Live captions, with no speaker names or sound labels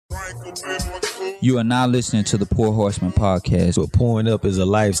You are now listening to the Poor Horseman podcast. But pouring up is a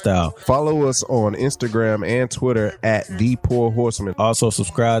lifestyle. Follow us on Instagram and Twitter at The Poor Horseman. Also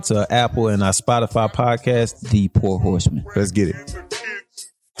subscribe to Apple and our Spotify podcast, The Poor Horseman. Let's get it.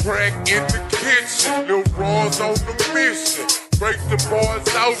 Crack in the kitchen, Lil Raw's on the mission. Break the bars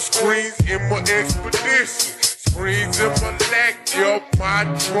out, screens in my expedition. Screens in my neck, yo, my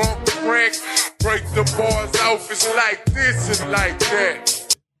trunk crack. Break the bars out, it's like this and like that.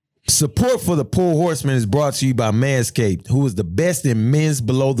 Support for the Poor Horseman is brought to you by Manscaped, who is the best in men's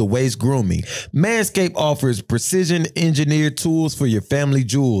below-the-waist grooming. Manscaped offers precision-engineered tools for your family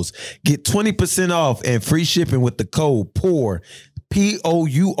jewels. Get 20% off and free shipping with the code POUR,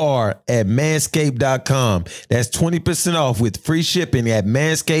 P-O-U-R, at manscaped.com. That's 20% off with free shipping at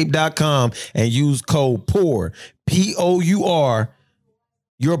manscaped.com and use code POUR, P-O-U-R.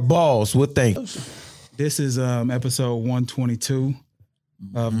 Your balls will thank you. This is episode 122.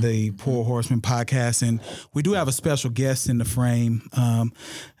 Of the Poor Horseman podcast, and we do have a special guest in the frame.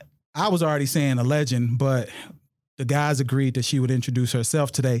 I was already saying a legend, but the guys agreed that she would introduce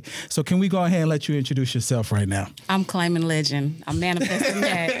herself today. So can we go ahead and let you introduce yourself right now? I'm claiming legend. I'm manifesting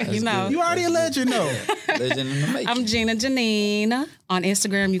that. You know, you already a legend, though. Legend in the making. I'm Gina Janine. On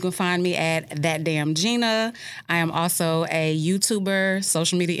Instagram, you can find me at That Damn Gina. I am also a YouTuber,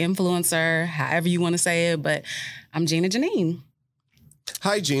 social media influencer, however you want to say it, but I'm Gina Janine.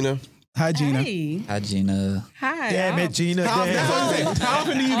 Hi, Gina. Hi, Gina. Hey. Hi, Gina. Hi. Damn it, Gina. How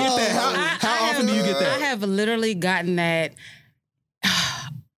often do you get that? How often do you get that? I have literally gotten that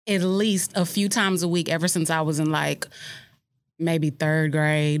at least a few times a week ever since I was in like maybe third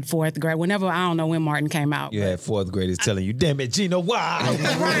grade, fourth grade, whenever, I don't know when Martin came out. You had fourth graders telling you, damn it, Gina, why? Right.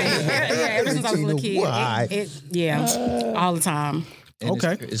 Yeah, ever since I was a little kid. Why? Yeah, all the time. And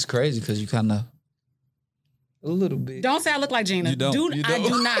Okay. It's crazy because you kind of a little bit. Don't say I look like Gina. You don't. I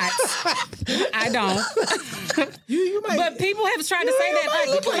do not. I don't. You might, But people have tried to say that. Like,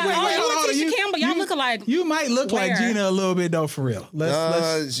 look people like- like, wait, hold on, Tisha you- Campbell, y'all you- look alike. you might look like Where? Gina a little bit, though, for real.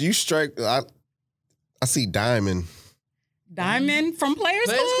 Let's You strike. I see Diamond Diamond from Players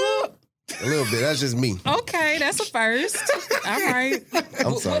Club? a little bit. That's just me. Okay, that's a first. All right.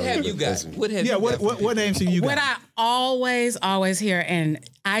 I'm What sorry. have you got? What have yeah, you got? what names do you got? What I always hear, and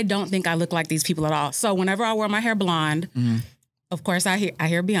I don't think I look like these people at all. So whenever I wear my hair blonde, of course I hear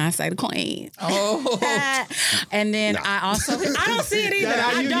Beyonce the queen. Oh. And then I also I don't see it either.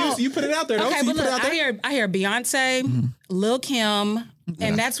 I don't. You put it out there. Don't Okay, you but put it look, out there? I hear Beyonce, Lil Kim,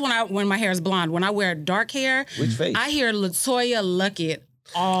 and that's when my hair is blonde. When I wear dark hair, Which face? I hear LaToya Luckett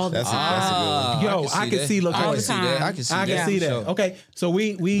all the That's a time. good one. Yo, I can see LaToya. All the time. I can see I that. can see that. Sure. Okay, so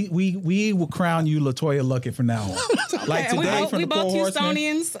we will crown you LaToya Luckett from now on. Like Okay, today we from the both Poor Horseman.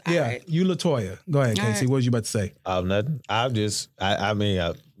 Houstonians. All Yeah, right. you LaToya. Go ahead, All Casey. right. What was you about to say? Nothing.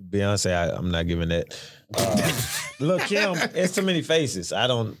 Beyonce, I'm not giving that. Lil' Kim, it's too many faces.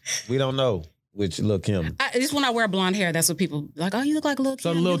 We don't know which Lil' Kim. Just when I wear blonde hair, that's what people like. Oh, you look like Lil Kim.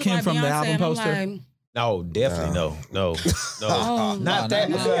 So You Lil look Kim like from the Beyonce. album And I'm poster? like, No, definitely no. Oh, Not that.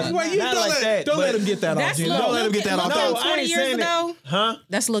 no. because- Well, you not don't like let, that. don't let but- him get that off. that's Gina. Lil Don't let him get that off. No, Kim I 20 ain't years saying it. ago. Huh?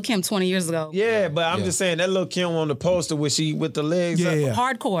 That's Lil Kim 20 years ago. Yeah, but I'm just saying that Lil' Kim on the poster with the legs Yeah, up. yeah.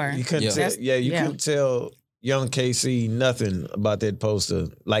 Hardcore. You couldn't Yeah. tell. That's- Yeah, you yeah. couldn't tell young KC nothing about that poster.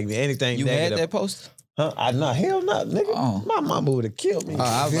 Like anything You had negative. that poster? Huh? Hell no, nigga. Oh. My mama would have killed me.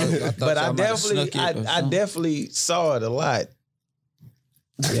 I thought But I y'all might have snuck it or I something. definitely saw it a lot.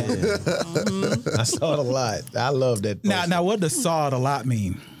 Yeah, I saw it a lot. I love that poster. Now, what does saw it a lot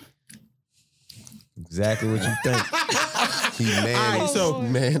mean? Exactly what you think.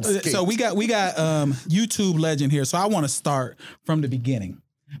 So we got YouTube legend here. So I want to start from the beginning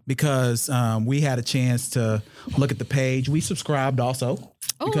because we had a chance to look at the page. We subscribed also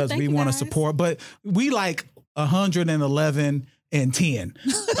because thank we you, want to guys. support. But we like 111 and 10,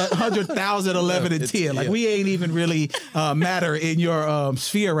 100,000, 11 and 10. Like we ain't even really matter in your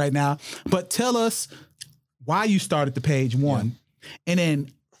sphere right now. But tell us why you started the page, one, and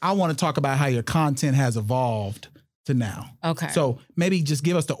then I want to talk about how your content has evolved to now. Okay. So maybe just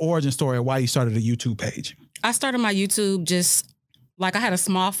give us the origin story of why you started a YouTube page. I started my YouTube just like I had a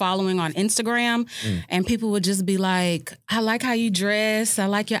small following on Instagram and people would just be like, I like how you dress. I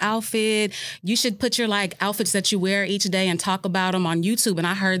like your outfit. You should put your like outfits that you wear each day and talk about them on YouTube. And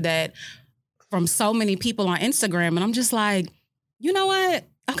I heard that from so many people on Instagram. And I'm just like, you know what?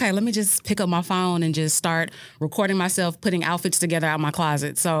 Okay, let me just pick up my phone and just start recording myself putting outfits together out of my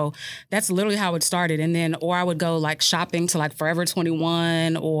closet. So that's literally how it started. And then, or I would go like shopping to like Forever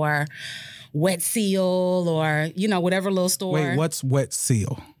 21 or Wet Seal or, you know, whatever little store. Wait, what's Wet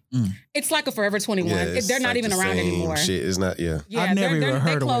Seal? It's like a Forever 21. it's They're not like even the around same anymore. Shit, it's not. Yeah. Yeah, I've never they're- even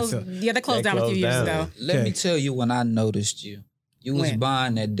they heard of closed. myself. Yeah, they closed down a few years ago. Let me tell you when I noticed you. You was When?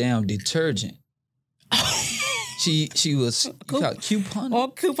 buying that damn detergent. She was couponing. Oh,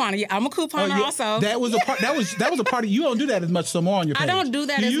 couponer. Yeah, I'm a couponer also. That was a part. That was a part of. You don't do that as much so more on your page. I don't do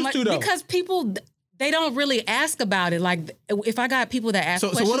that you as used much to, though. because people they don't really ask about it. Like if I got people that ask So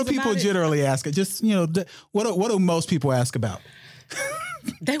questions what do people about it, generally ask? Just what do most people ask about?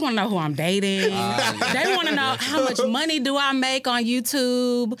 they want to know who I'm dating. They want to know how much money do I make on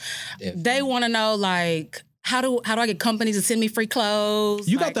YouTube. They want to know like how do I get companies to send me free clothes?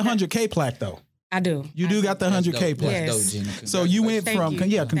 You like, got the 100K plaque though. I do. You do got the 100K plaque. Yes. So you went Thank from you.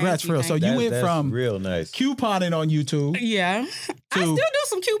 congrats Thank you, for real. So thank you went from real nice. couponing on YouTube. Yeah. I still do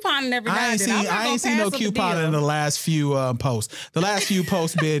some couponing every now I and ain't then. I'm not I gonna ain't seen no pass up a couponing deal. in the last few posts. The last few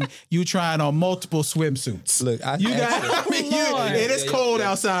posts been you trying on multiple swimsuits. Look, You got. Lord. It is cold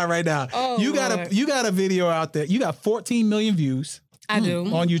outside right now. Oh, you got a video out there. You got 14 million views I do.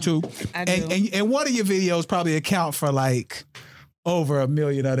 on YouTube. I do. And one of your videos probably account for like over 1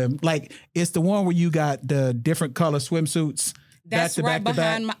 million of them. Like it's the one where you got the different color swimsuits. That's back to right back to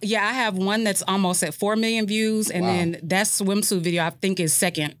behind back. my. Yeah, I have one that's almost at 4 million views, and then that swimsuit video I think is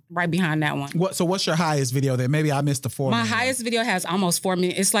second, right behind that one. So what's your highest video there? Maybe I missed the 4 My million. highest video has almost 4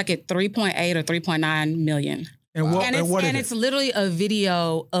 million. It's like at 3.8 or 3.9 million. And what? And what is it's it? literally a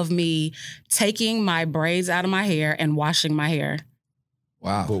video of me taking my braids out of my hair and washing my hair.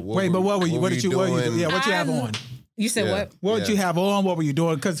 Wow. Wait, but what were you? What did you? What doing? yeah, what you have I'm- on? You said Yeah. what? What did you have on? What were you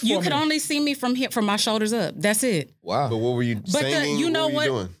doing? Because You could only see me from here, from my shoulders up. That's it. Wow. But what were you But singing? you know what? Were you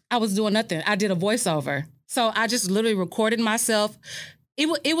doing? I was doing nothing. I did a voiceover. So I just literally recorded myself.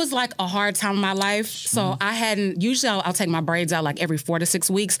 It was like a hard time in my life. So I hadn't, usually I'll take my braids out like every 4 to 6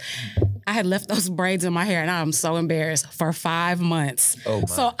 weeks. I had left those braids in my hair and I'm so embarrassed for 5 months. Oh, my.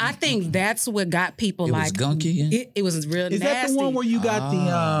 So I think that's what got people It was like. gunky? It was real Is nasty. that the one where you got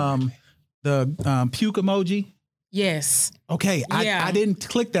the puke emoji? Yes. Okay, Yeah. I didn't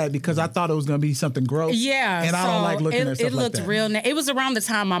click that because I thought it was gonna be something gross. Yeah, and I don't so like looking at stuff it like looked that. real. It was around the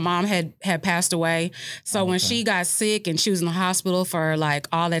time my mom had passed away. So when she got sick and she was in the hospital for like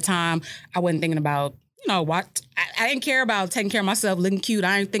all that time, I wasn't thinking about what. I didn't care about taking care of myself, looking cute.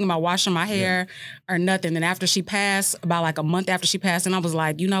 I ain't thinking about washing my hair or nothing. And after she passed, about like a month after she passed, and I was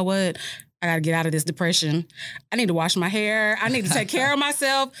like, you know what? I got to get out of this depression. I need to wash my hair. I need to take care of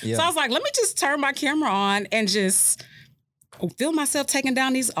myself. Yeah. So I was like, let me just turn my camera on and just feel myself taking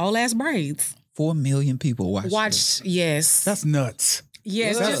down these old ass braids. 4 million people watch. this. Yes. That's nuts.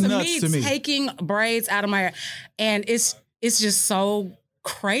 Yes, That's just nuts me to me. taking braids out of my hair. And it's just so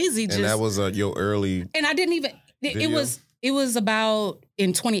crazy. And that was your early. and I didn't even it Video? was about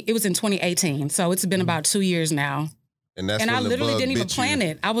in 2018. So it's been about 2 years now. And that's And when I the literally bug didn't even bit plan you.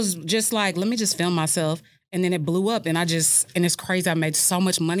 it. I was just like, let me just film myself. And then it blew up and it's crazy. I made so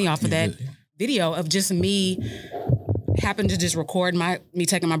much money off of that video of just me happened to just record me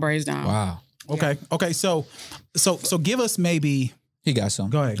taking my braids down. Wow. Okay. So give us maybe. He got some.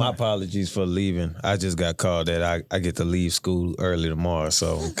 Go ahead. My apologies for leaving. I just got called that I get to leave school early tomorrow,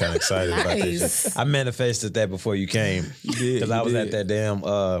 so I'm kind of excited about Nice. this. I manifested that before you came because I was at that damn.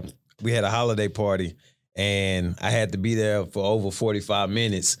 We had a holiday party, and I had to be there for over 45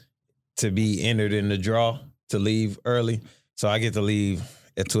 minutes to be entered in the draw to leave early. So I get to leave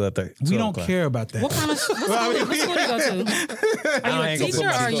at 12:30. We don't care about that. What kind of what school do you go to? Are you a teacher or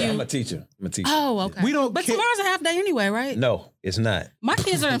are you? I'm a teacher. Oh, okay. We don't But care- tomorrow's a half day anyway, right? No, it's not. My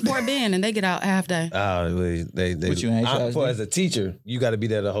kids are in Fort Bend and they get out half day. They. But you ain't charged for them? as a teacher, you got to be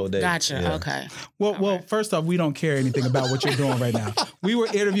there the whole day. Gotcha. Yeah. Okay. Well, first off, we don't care anything about what you're doing right now. We were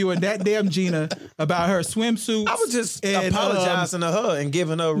interviewing that damn Gina about her swimsuits. I was just and, apologizing to her and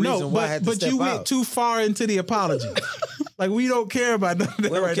giving her a reason No, why I had to but step you out. went too far into the apology. Like we don't care about nothing We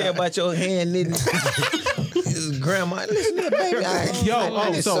don't right care now. about your hand knitting. Grandma, listen to baby.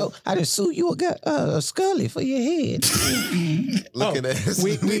 I just sue you a Scully for your head. Look at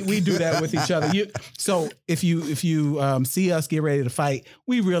that. we do that with each other. So if you see us get ready to fight,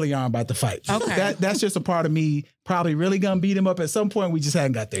 we really aren't about to fight. Okay. That's just a part of me probably really gonna beat him up at some point. We just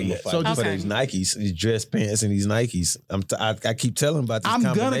haven't got there yet. So just, for these Nikes, these dress pants and these Nikes. I keep telling about these I'm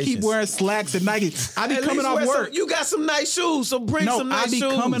gonna combinations. keep wearing slacks and Nikes. I be At coming least off wear work. some- you got some nice shoes, so bring No, some nice I be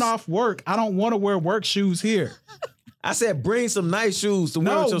shoes. coming off work. I don't want to wear work shoes here. I said bring some nice shoes to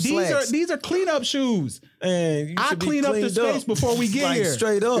wear No, with your slacks. these are cleanup shoes. And you I should be clean up the cleaned space before we get Like, here.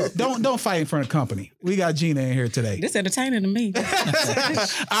 straight up. Don't fight in front of company. We got Gina in here today. This entertaining to me. All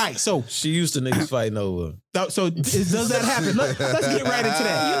right, so She used to niggas fighting over. does that happen? Let's get right into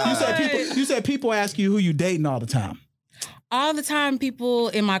that. You said people ask you who you dating all the time. all the time people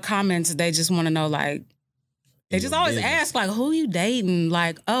in my comments, they just want to know, like, they just always ask, like, who you dating?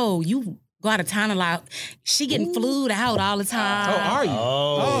 Like, oh, you go out of town a lot. She getting flued out all the time. Oh, are you?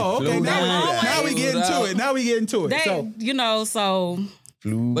 Oh, okay. Now we get into it. Now we get into it. They, So, you know, so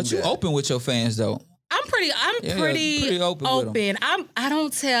But you open with your fans though. I'm pretty open. with I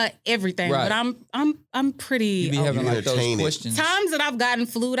don't tell everything, Right. but I'm pretty You be open. having like those Entertaining. questions. Times that I've gotten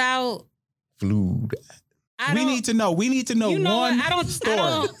flued out, Flued. we need to know. We need to know You know one what? I don't-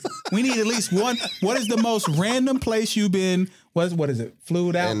 story. We need at least one. What is the most random place you've been? What is it?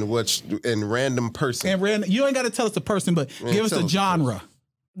 Flued out? And random person. And random. You ain't got to tell us the person, but give us tell the us the genre.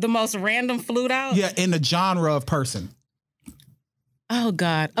 the most random flued out. Yeah, in the genre of person. Oh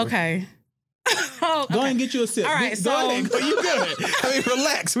God. Okay. Oh, Go ahead and get you a sip. All right, Go so- ahead. You good? I mean,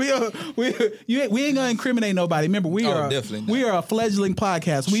 relax. We ain't gonna incriminate nobody. Remember, we Oh, are definitely not. we are a fledgling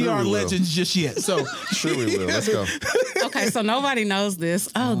podcast. We Sure aren't we will. legends just yet. So Sure we will. Let's go. Okay, so nobody knows this.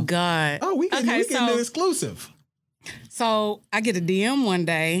 Oh God. oh, we can Okay, do exclusive. So I get a DM one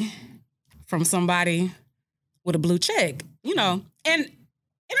day from somebody with a blue check, you know, and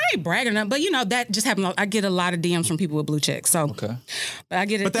I ain't bragging on, but you know that just happened. I get a lot of DMs from people with blue checks. So, Okay. but I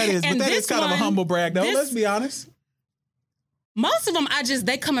get it. But that is and kind this of a one, humble brag, though. this- Let's be honest. Most of them,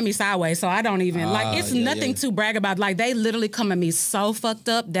 they come at me sideways, so I don't even like. It's yeah, nothing yeah. to brag about. Like they literally come at me so fucked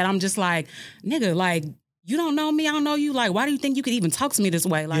up that I'm just like, nigga, like you don't know me, I don't know you. Like, why do you think you could even talk to me this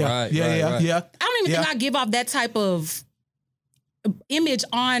way? Like, Yeah, Right, yeah, right, yeah, right. yeah. I don't even Yeah. think I give off that type of image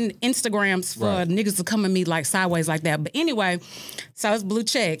on Instagrams for Right. niggas to come at me like sideways like that. But anyway, so it's blue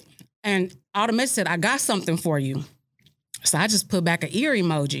check. And Automatic said, I got something for you. So I just put back an ear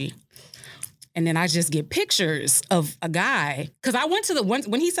emoji. And then I just get pictures of a guy. Cause I went to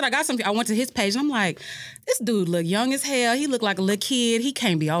when he said I got something, I went to his page and I'm like, this dude look young as hell. He looked like a little kid. He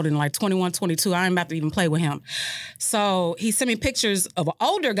can't be older than like 21, 22. I ain't about to even play with him. So he sent me pictures of an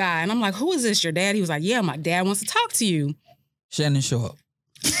older guy. And I'm like, who is this, your dad? He was like, yeah, my dad wants to talk to you. Shannon, show up.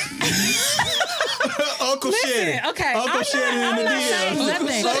 Uncle Shannon. Okay, Uncle Shannon in the I'm not saying DM.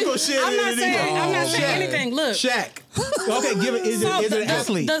 nothing. Uncle Shannon I'm not in the saying, DM. I'm not saying Shaq. anything. Look. Shaq. Okay, give it. Is it an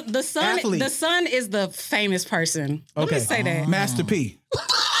athlete? The son, Athlete. the son is the famous person. Let me say that. Master P.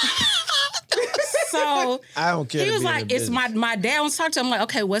 So I don't care. he to was be in like, the "It's business. my dad wants to talk to him." I'm like,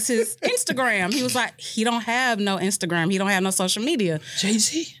 "Okay, what's his Instagram?" He was like, "He don't have no Instagram. He don't have no social media."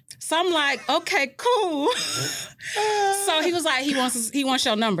 Jay-Z. So I'm like, "Okay, cool." So he was like, "He wants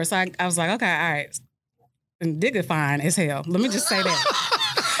your number." So I was like, "Okay, all right." And dignifying as hell. Let me just say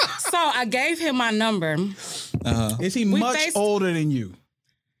that. So I gave him my number. Is he We much faced- older than you?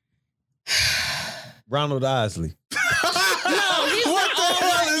 Ronald Isley. No, he's not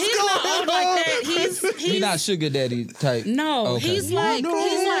old. He's not old like that. He's He's not sugar daddy type. no. Okay. He's like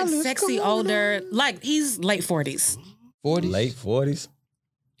sexy older. Like he's late 40s. 40? Late 40s.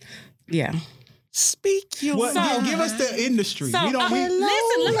 Yeah. Speak your What? So- give us the industry. So we don't. listen.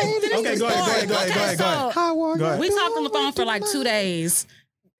 Let me finish Okay, the go ahead, story. go ahead. So How are Go ahead. we talked on the phone for like 2 days.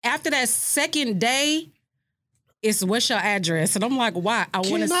 After that second day, it's what's your address? And I'm like, why? I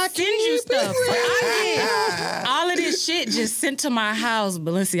want to send you stuff. So I get all of this shit just sent to my house.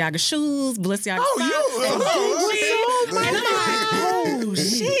 Balenciaga shoes, Balenciaga socks, and Gucci. And I'm like, oh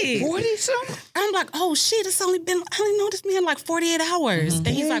shit. 40-something? I'm like, oh shit, it's only been, I only know this man like 48 hours. And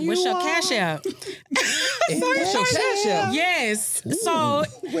he's like, what's your cash app? What's your cash app? Yes. So,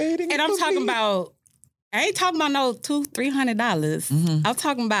 and I'm talking about, I ain't talking about no $200-$300. I'm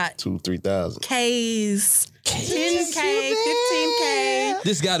talking about 2,000-3,000. K's, 10K, 15K.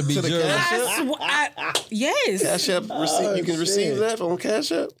 This got to be Gerald. Yes. Cash App receipt. You can receive that on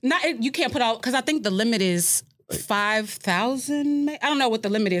Cash App. Not you can't put all because I think the limit is 5,000. I don't know what the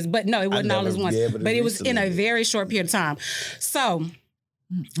limit is, but no, it wasn't all never at once. be able to But it was reach the in a limit. very short period of time. So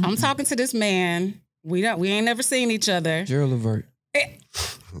I'm talking to this man. We ain't never seen each other. Gerald Levert.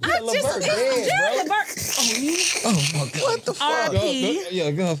 Gerald Levert. Oh, my God. What the fuck? RP.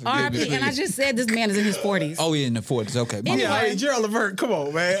 Yeah, go ahead. RP. And I just said this man is in his 40s. Oh, yeah, in the 40s. Okay. my Anyway. bad. I mean, Gerald Levert, come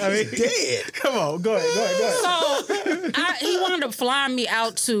on, man. I mean, dead. Come on, go ahead. So he wound up flying me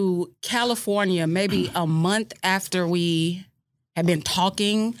out to California maybe a month after we had been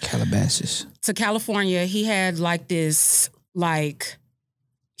talking Calabasas. to California. He had like this like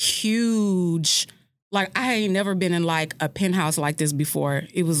huge, like I ain't never been in like a penthouse like this before.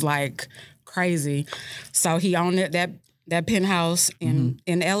 It was like crazy. So he owned that penthouse in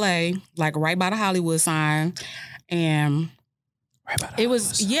LA, like right by the Hollywood sign. And it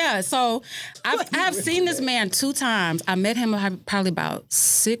was, yeah. So I've seen this man 2 times. I met him probably about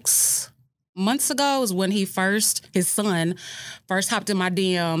 6 months ago is when his son first hopped in my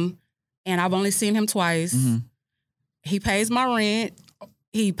DM, and I've only seen him twice. He pays my rent.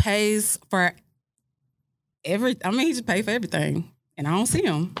 He pays for he just pays for everything. And I don't see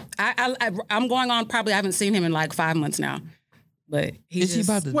him. I'm going on probably I haven't seen him in like 5 months now. But Is he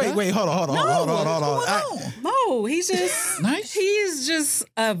about to die? Wait, hold on. No, he's just Nice? He's just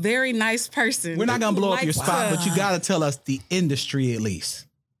a very nice person. We're not gonna blow up your Likes spot, to- but you gotta tell us the industry at least.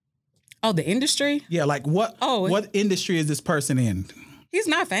 Oh, the industry? Yeah, like what industry is this person in? He's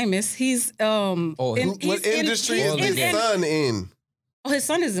not famous. He's what industry is his son in? Oh, his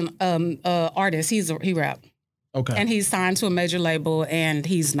son is an artist. He rap. Okay. And he's signed to a major label and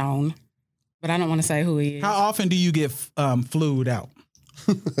he's known. But I don't want to say who he is. How often do you get flued out?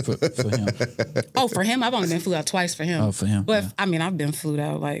 for him. Oh, for him, I've only been flew out twice for him. Oh, for him. But yeah. I mean, I've been flued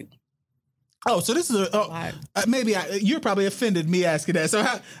out like Oh, so this is maybe you're probably offended me asking that. So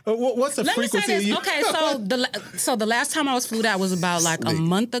what's the Let me say frequency? this. Okay, so the last time I was flued out was about like a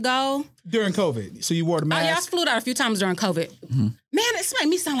month ago. During COVID, so you wore the Oh yeah, I was mask. flued out a few times during COVID. Mm-hmm. Man, this made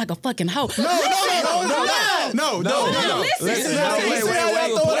me sound like a fucking hoe. No.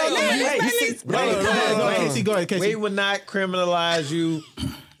 Casey, go ahead, Casey. We would not criminalize you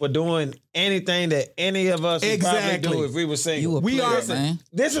for doing anything that any of us would probably do if we were single. You a player, man.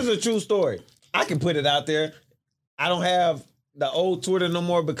 This is a true story. I can put it out there. I don't have the old Twitter no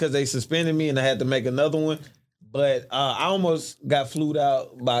more because they suspended me and I had to make another one. But I almost got flued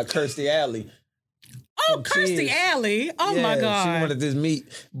out by Kirstie Alley. Oh, Kirstie Alley. Oh my She God. wanted this meat.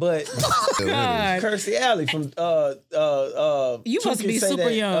 But God. Kirstie Alley from You Two must Can be Say super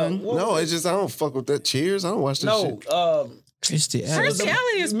That, young. No, it's just I don't fuck with that. Cheers. I don't watch that shit. Kirstie Kirstie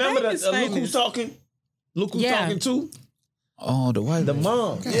Alley is remember famous, Look Who's famous. Talking? Look Who's Yeah. Talking Too? Oh, the white The lady.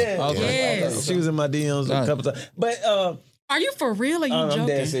 mom. Yeah. Okay. Yes. She was in my DMs a couple times. But Are you for real or you I'm joking?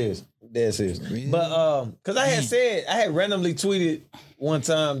 dead serious. Dead serious. Really? But because I had randomly tweeted one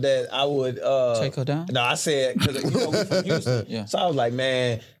time that I would Take her down? No, I said because we from Houston. Yeah. So I was like,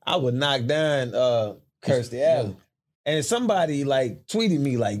 man, I would knock down Kirstie Alley. And somebody like tweeted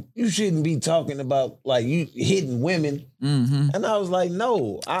me like, you shouldn't be talking about like you hitting women. Mm-hmm. And I was like,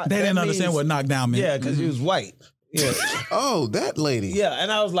 no. They didn't understand what knockdown meant. Yeah, because he was white. Yeah. Oh, that lady. Yeah.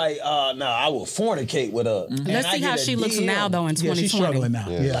 And I was like, no, I will fornicate with her. And Let's I see how get a she looks DM. now though in Yeah, 2020. she's struggling now.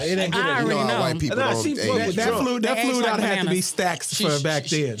 Yeah, it ain't I You already know how know. white people Nah, don't she age. fuck with that fluid They age out like had to be bananas. stacks for back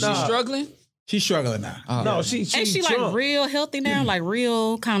then. She's struggling? She's struggling now. Oh. No, she Ain't she Trump. like real healthy now? Like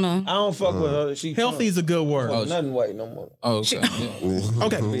real kind of. I don't fuck with her. She Healthy is a good word. Trump. Nothing white no more. Oh, okay. Yeah.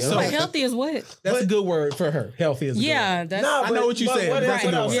 Okay, so Wait, healthy is what? that's a good word for her. Healthy is a good word. Yeah, that's. Nah, I know what you but said. What, That's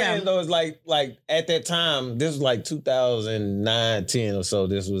what a I'm good saying word. though is like at that time, this was like 2009, 10 or so.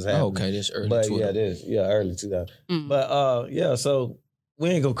 This was happening. Okay, this early But Twitter. early 2000. Mm. But yeah, so we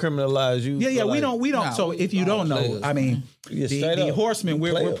ain't gonna criminalize you. Yeah, for, we like, don't. Nah, so we- if you don't know, players, I mean, Yeah, the straight up. horsemen,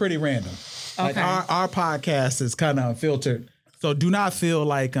 we're Player. pretty random. Like Okay. our podcast is kind of unfiltered, so do not feel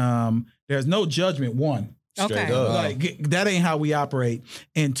like there's no judgment. One, Okay. up. like that ain't how we operate,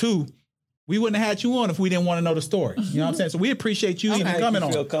 and two, we wouldn't have had you on if we didn't want to know the story. You know what I'm saying? So we appreciate you even Okay. coming you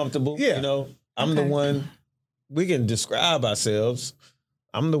feel on. comfortable. Yeah. You know, I'm the Okay. one. We can describe ourselves.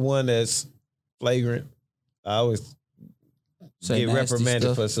 I'm the one that's flagrant. I always Say get nasty reprimanded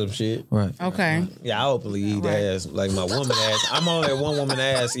stuff. for some shit. Right. Okay. Yeah, I openly eat Right. ass like my woman ass. I'm only a one woman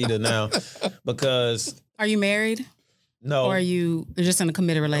ass eater now because Are you married no, or are you just in a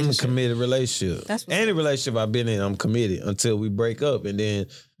committed I'm a relationship? committed relationship. That's what's Any relationship I've been in, I'm committed until we break up, and then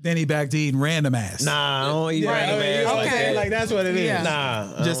Then he back to eating random ass. nah, I don't eat Yeah, random I mean, ass you know, like okay. that. like that's what it is. Yeah.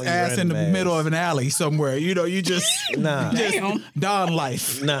 Nah, I Just don't eat ass in the random middle ass. of an alley somewhere. You know, you just Nah. Damn. Don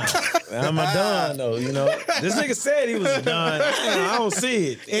life. Nah, I'm a Don though. You know, this nigga said he was a Don. I don't see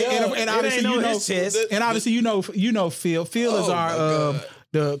it. And It obviously ain't you on know, his chest. and obviously you know Phil. Phil is our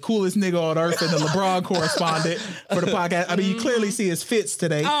the coolest nigga on earth and the LeBron correspondent for the podcast. I mean, you clearly see his fits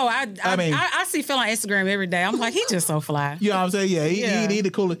today. Oh, I mean- I see Phil on Instagram every day. I'm like, he just so fly. You know what I'm saying? Yeah, Yeah. he the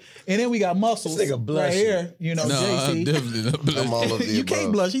coolest. And then we got muscles This nigga right blushing. here. You know, No, JC. definitely not. I'm all of the You can't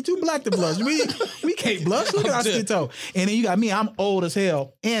above. blush. He too black to blush. We can't blush. Look at our skin tone. And then you got me. I'm old as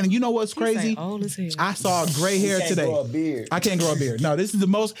hell. And you know what's crazy? Old as hell. I saw gray hair Can't today. grow a beard. I can't grow a beard. No, this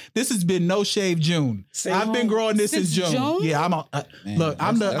has been no shave June. I've been growing this since Since June. June? Yeah, look,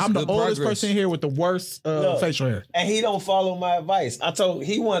 I'm that's the good oldest progress. person here with the worst facial hair. And he don't follow my advice. I told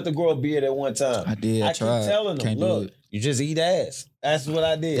he wanted to grow a beard at one time. I did. I I keep tried. telling him, Can't do look, it. you just eat ass. That's what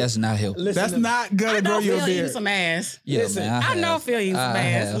I did. That's not healthy. Listen That's to- not gonna I grow know you a Phil eating beard. some ass. Yeah, Listen, man. I know Phil eats some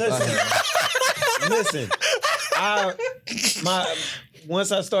ass. have. Listen,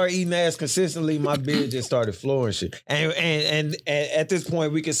 once I started eating ass consistently, my beard just started flourishing. And at this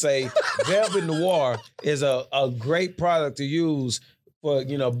point, we can say Velvet Noir is a great product to use for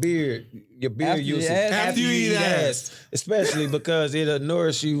beard. Your beard After you usage eat ass? After you eat ass. especially because it'll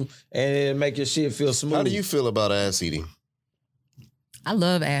nourish you and it'll make your shit feel smooth. How do you feel about ass eating? I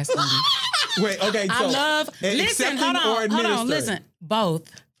love ass eating. Wait, okay. So I love. Listen, accepting hold or on, hold on. administering? Listen, both.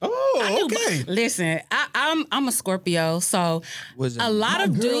 Oh, okay. Listen, I'm a Scorpio, so What's that a lot My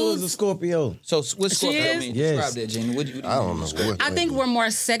of girl is a dudes. Scorpio. So what's She Scorpio is? mean? Yes. Describe that, Gina. What do you I don't know. What, I think we're more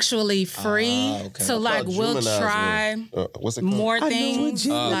sexually free, okay. so like we'll Gemini's try what's it called? more things.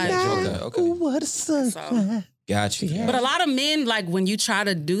 Like, okay. What a sunshine. Got you. but a lot of men, like when you try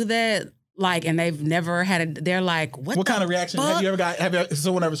to do that, like, and they've never had it, they're like, "What? What the kind of reaction fuck? have you ever got? Have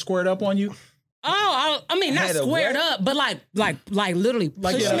someone ever squared up on you? I mean, not Had a squared what? up, but like literally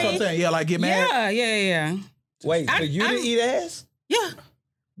Like push yeah, that's what I'm me. saying. Yeah, like get mad. Yeah. Wait, so you didn't eat ass? Yeah. You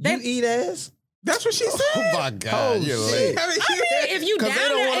They- eat ass? That's what she said. Oh my God, you're late. I mean, I mean, if you 'Cause they down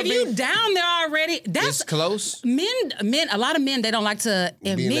don't there, wanna if you down there already, that's It's close. men. A lot of men, they don't like to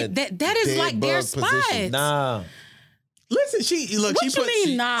in admit that is dead like their bug spot. position. Nah. listen, What you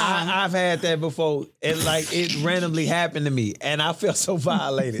mean, nah? I've had that before, and like it randomly happened to me, and I felt so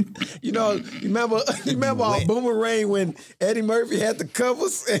violated. You remember on Boomerang when Eddie Murphy had the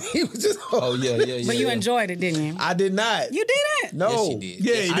covers, and he was just. Oh yeah. But you enjoyed it, didn't you? I did not. You didn't. No. Yes, you did.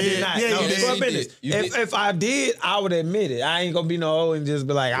 Yeah, Yes, you I did. did not. Yeah, no, you did. for You business. did. You did. If I did, I would admit it. I ain't gonna be no hoe and just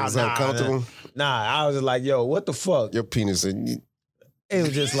be like, Was that uncomfortable? Nah, I was just like, yo, what the fuck? Your penis is It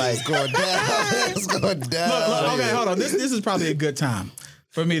was just like, going down. It's going down. Look, okay, hold on. This is probably a good time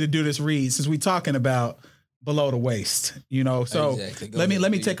for me to do this read since we're talking about below the waist. So Exactly. Go let me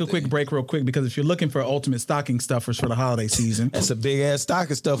ahead, do take a your quick thing. break real quick because if you're looking for ultimate stocking stuffers for the holiday season, that's a big ass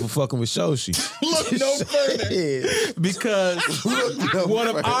stocking stuff for fucking with Shoshi. look no further because one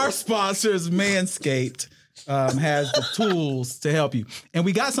of our sponsors, Manscaped, has the tools to help you. And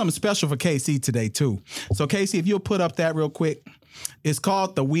we got something special for KC today, too. So, KC, if you'll put up that real quick, it's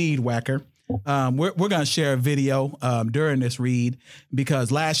called the Weed Whacker. We're going to share a video during this read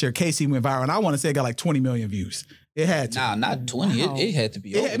because last year KC went viral, and I want to say it got like 20 million views. It had to. Nah, not 20. It had to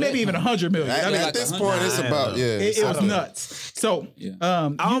be. It had maybe even 100 million. I mean, At this point, it's about it was nuts. So,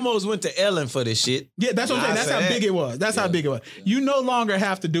 I almost went to Ellen for this shit. yeah, that's what I'm saying. That's how big it was. That's how big it was. You no longer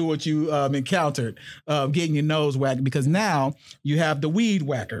have to do what you encountered, getting your nose whacked, because now you have the Weed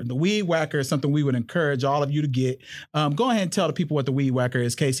Whacker. The Weed Whacker is something we would encourage all of you to get. Go ahead and tell the people what the Weed Whacker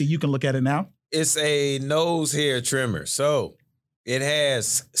is, Casey. You can look at it now. It's a nose hair trimmer. So it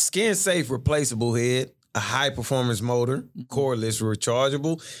has skin safe replaceable head, a high performance motor, cordless,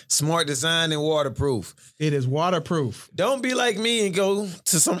 rechargeable, smart design, and waterproof. It is waterproof. Don't be like me and go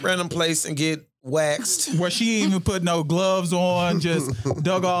to some random place and get waxed. Where she ain't even put no gloves on, just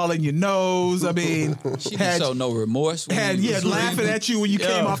dug all in your nose. I mean, She didn't show no remorse. laughing at you when you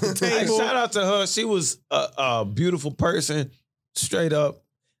came off the Hey, table. shout out to her. She was a beautiful person, straight up.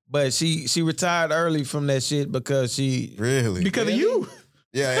 But she retired early from that shit because she Really? Because of you.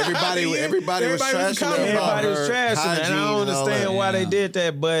 Yeah, everybody was Everybody was trashing her. commenting. about everybody was her trashing, and I hygiene don't and all understand that. why they did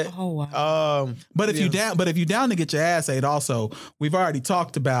that. But Oh wow. But if you down to get your ass ate, also we've already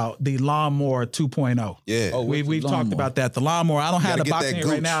talked about the Lawnmower 2.0. Yeah. Oh, We've talked lawnmower? about that. The Lawnmower. I don't have gotta the get box that in here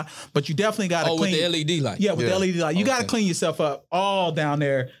right gooch. now, but you definitely got to Oh, with clean. the LED light. Yeah, with the LED light. You got to Okay. clean yourself up all down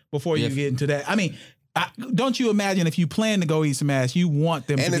there before you Yeah. get into that. I mean, don't you imagine if you plan to go eat some ass, you want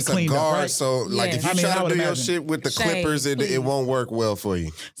them And to be it's a cleaned guard, up, right? so like Yeah. if you I mean, I try would to do your imagine. shit with the Shade, clippers, it won't work well for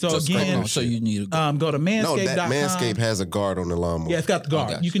you. So Just again, so you need to go to No, manscaped.com. that Manscaped has a guard on the lawnmower. Yeah, it's got the guard.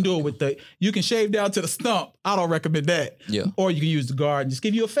 gotcha. You can do it with you can shave down to the stump. I don't recommend that. Yeah. Or you can use the guard and just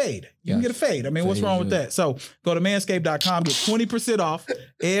give you a fade. You can get a fade. I mean, what's Fade, wrong with yeah. that? So go to manscaped.com, get 20% off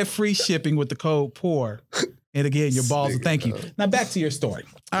and free shipping with the code POUR. And again, your balls will thank you. Now back to your story.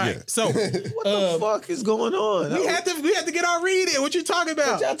 All right. So what the fuck is going on? we had to get our read in. What you talking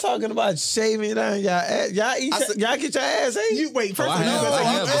about? Y'all talking about shaving down y'all ass? Y'all get your ass ate? You wait, first Oh, of I all, have. you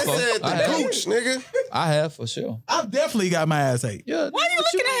I better have say- before. said the I have. gooch, nigga. I have for sure. I've definitely got my ass ate. Yeah. Why are you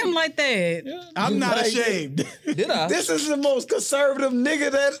looking at him like that? I'm not like ashamed. Did I? This is the most conservative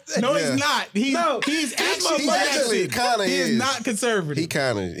nigga that. No, Yeah. he's not. He's actually actually kinda he is is. not conservative. He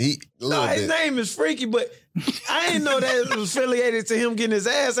kind of a No, little his bit. name is Freaky, but I didn't know that it was affiliated to him getting his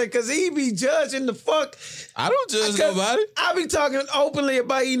ass ate because he be judging the fuck. I don't judge 'Cause nobody. I be talking openly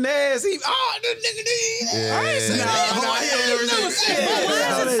about eating ass. This nigga did eat ass. Yeah. I ain't saying that. No, I ain't never said But that.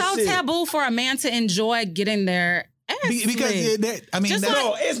 why All is it that so shit. taboo for a man to enjoy getting their because licked. Just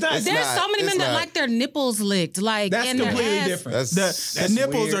No, it's not. It's There's not. so many It's men that not. like their nipples licked. Like that's and their completely ass. different. That's The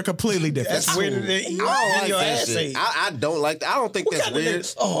nipples weird. are completely different. That's weirder than I don't like your that ass shit. ate. I don't like that. I don't think that's weird.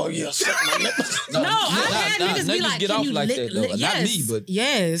 Oh yeah, suck my nipples. No, I've had niggas be niggas like, get "Can off you like lick?" that, though. Not Yes, me, but-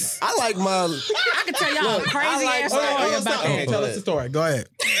 yes. I like my. I can tell y'all a crazy ass story about that. Tell us the story. Go ahead.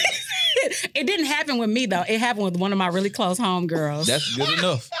 It didn't happen with me though. It happened with one of my really close homegirls. That's good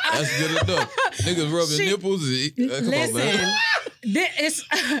enough. That's good enough. Niggas rubbing She- nipples. Come on, Listen, man.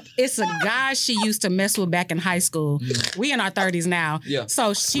 it's a guy she used to mess with back in high school. We in our 30s now. Yeah.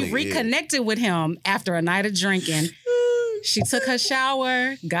 So she reconnected with him after a night of drinking. She took her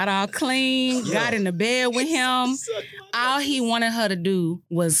shower, got all clean, got in the bed with him. All he wanted her to do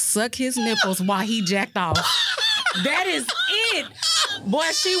was suck his nipples while he jacked off. That is it. Boy,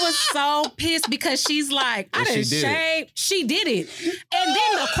 she was so pissed because she's like, I And she didn't did it. shave. She did it. And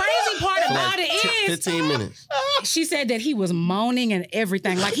then the crazy part about it is 15 minutes. she said that he was moaning and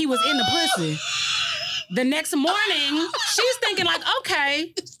everything, like he was in the pussy. The next morning, she's thinking like,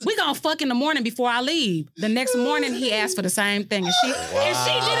 okay, we gonna fuck in the morning before I leave. The next morning, he asked for the same thing, and she did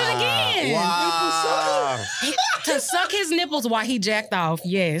it again. Wow. To suck his nipples while he jacked off.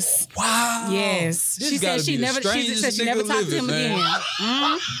 Yes. Wow. Yes. This She gotta said she be the never. She strangest said she never nigga talked to him living, man.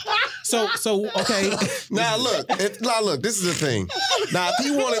 again. So okay. Now look, this is the thing. Now if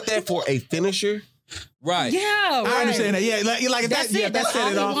he wanted that for a finisher, Right. Yeah. I right. understand that. Yeah, like That's that. Yeah, it. that That's set all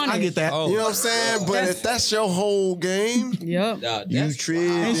it he off. I wanted. get that. Oh. you know what I'm saying? But if that's your whole game, Yep. Nah, you that's- tripped.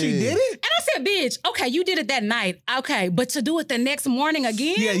 And she did it. And I said, bitch, okay, you did it that night. Okay, but to do it the next morning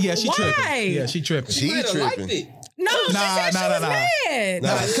again? Yeah, she Why? tripping. Yeah, she tripping. She might have liked tripping. it. No, she said she was mad.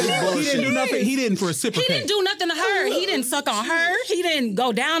 Nah, He she didn't do nothing. He didn't He reciprocate. didn't do nothing to her. He didn't suck on her. He didn't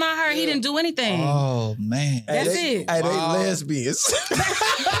go down on her. He didn't do anything. Oh man. That's it. Hey, they lesbians.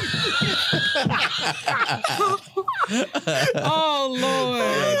 Oh Lord.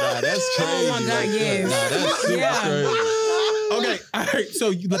 Nah, that's crazy. Oh my God, yes. Nah, that's super Yeah. crazy. Okay, all right.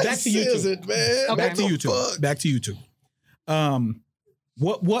 So back to YouTube. man. Okay. Back to YouTube. Back to YouTube.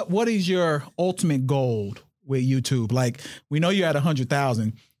 What is your ultimate goal with YouTube? Like, we know you're at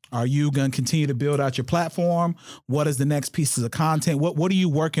 100,000. Are you going to continue to build out your platform? What is the next pieces of content? What are you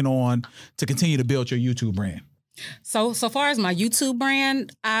working on to continue to build your YouTube brand? So far as my YouTube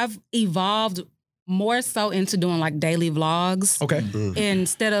brand, I've evolved more so into doing like daily vlogs. Okay.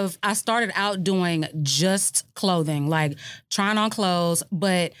 Instead of, I started out doing just clothing, like trying on clothes,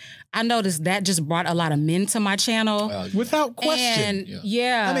 but I noticed that just brought a lot of men to my channel. Without question. And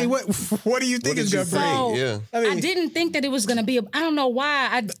yeah. I mean, what do you think is going to bring? So Yeah. I didn't think that it was gonna be. I don't know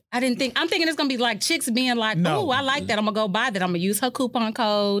why. I didn't think. I'm thinking it's gonna be like chicks being like, No. "Oh, I like that. I'm gonna go buy that. I'm gonna use her coupon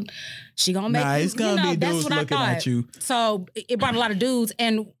code. She gonna make. Nah, me-" it's gonna be that's dudes what I looking thought. at you. So it brought a lot of dudes,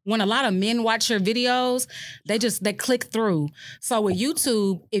 and when a lot of men watch your videos, they click through. So with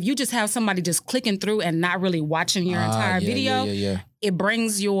YouTube, if you just have somebody just clicking through and not really watching your entire video, it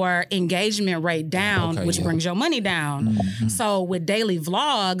brings your engagement rate down, Okay, which yeah. brings your money down. So with daily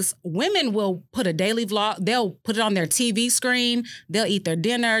vlogs, women will put a daily vlog, they'll put it on their TV screen, they'll eat their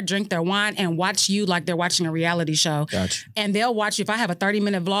dinner, drink their wine, and watch you like they're watching a reality show. Gotcha. And they'll watch, if I have a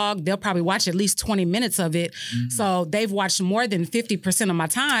 30-minute vlog, they'll probably watch at least 20 minutes of it. So they've watched more than 50% of my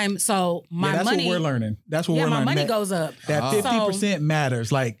time. So my that's money, what we're learning. That's what yeah, we're my learning. money That- goes up. That 50%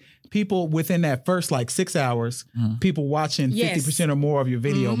 matters. Like, people within that first like 6 hours, people watching Yes. 50% or more of your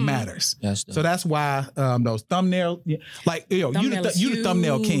video matters. That's dope. So that's why those thumbnail, like, yo, Thumbnail is you the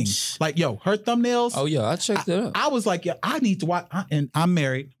thumbnail king. huge. Like, yo, her thumbnails. Oh yeah, I checked it out. I was like, yeah, I need to watch, and I'm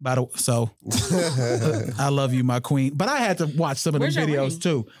married, by the way, so I love you, my queen. But I had to watch some of Where's them your videos ring?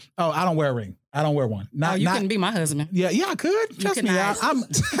 too. Oh, I don't wear a ring. I don't wear one. Oh, you couldn't be my husband. Yeah, I could. Trust could me. not. I'm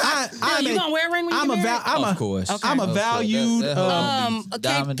You gonna wear a ring when you get married? Of course. Okay. I'm a Of course. valued.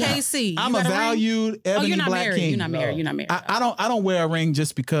 Diamond KC. I'm you a got ring? valued ebony you're not black married. king. You're not married. You're not married. I don't wear a ring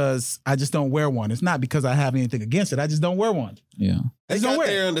just because I just don't wear one. It's not because I have anything against it. I just don't wear one. Yeah. They Just don't got wear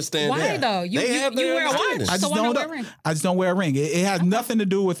their it. understanding. Why though? You They have their wear a watch, understanding. I so just why don't. not wear a ring? I just don't wear a ring. It has nothing to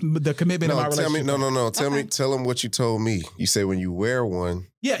do with the commitment of my No, tell me, relationship. tell them what you told me. You said when you wear one.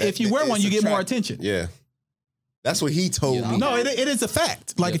 Yeah, if you wear one, it's you get more attractive. attention. Yeah. That's what he told me. No, it is a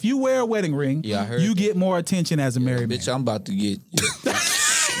fact. Like, Yeah. if you wear a wedding ring, Yeah, I heard you that. get more attention as a married man. Bitch, I'm about to get.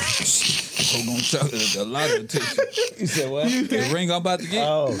 I'm gonna chuck a lot of attention. You said what? The ring I'm about to get.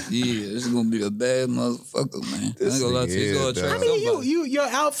 Oh. Yeah, this is gonna be a bad motherfucker, man. I ain't gonna lie to you. It's gonna nigga, attract I mean, somebody. your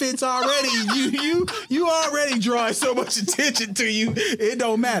outfits already, you already drawing so much attention to you. It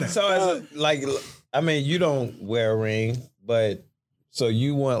don't matter. So as a, like, I mean, you don't wear a ring, but so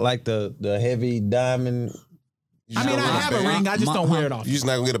you want like the heavy diamond. I mean, I have a ring. I just don't wear it off. You just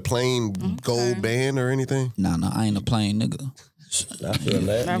not gonna get a plain gold band or anything? Nah, I ain't a plain nigga. I feel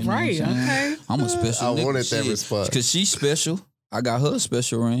that. That's right. Okay. I'm a special I nigga. wanted that response. Because she's special. I got her a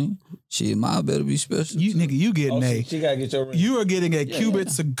special ring. Shit, mine better be special. You nigga, you getting a. She gotta get your ring. You are getting a cubit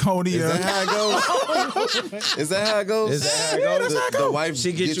zirconia. Is that how it goes? Is that how it goes? Is that how it goes? The wife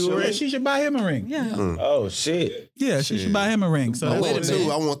She get you a ring? She should buy him a ring. Yeah. Oh shit. Yeah, she should buy him a ring. So I that's want what it too. is.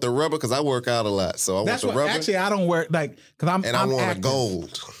 I want the rubber because I work out a lot. So I That's want what. the rubber. Actually, I don't wear because I'm. and I want active. a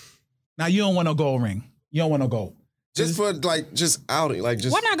gold. Now you don't want no gold ring. You don't want no gold. Just for just outing. Like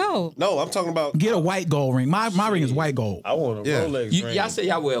just Why not go? No, I'm talking about Get a white gold ring. My ring is white gold. I want a Yeah. Rolex ring. Y'all say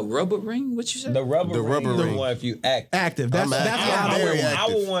y'all wear a rubber ring? What you say? The rubber ring. is one if you act. Active. That's I'm why I active. don't wear Very one. active.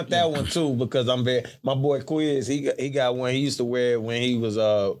 I would want that one too because I'm very. My boy Quiz, he got one. He used to wear it when he was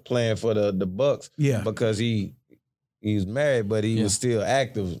playing for the Bucks. Yeah. Because he was married, but he was still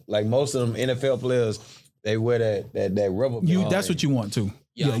active. Like most of them NFL players, they wear that rubber. You. band. That's what you want too.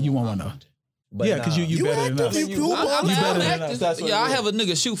 Yeah, you want one though. But Yeah, because you better than us. You cool, I'm boy. better than active. us. That's what Yeah, it I is. have a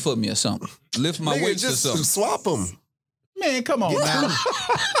nigga shoot for me or something. Lift my Nigga, weights or just something. swap them. Man, come on now.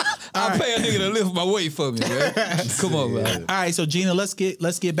 I pay a nigga to lift my weight for me, man. Come on, man. All right, so Gina, let's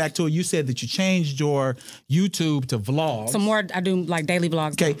get back to it. You said that you changed your YouTube to vlogs. Some more. I do like daily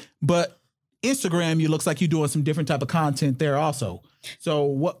vlogs. Okay, but Instagram, you looks like you're doing some different type of content there also. So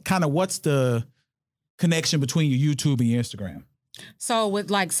what's the connection between your YouTube and your Instagram? So with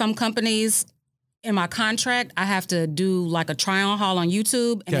like some companies in my contract, I have to do like a try on haul on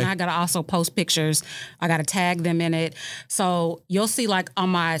YouTube, and then I gotta also post pictures. I gotta tag them in it. So you'll see like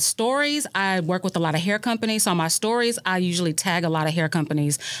on my stories, I work with a lot of hair companies. So on my stories, I usually tag a lot of hair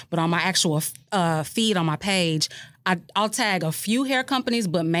companies, but on my actual feed on my page, I'll tag a few hair companies,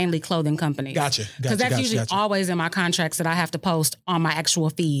 but mainly clothing companies. Gotcha. Because that's usually always in my contracts that I have to post on my actual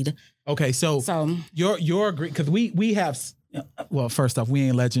feed. Okay, so your agree because we have. Well, first off, we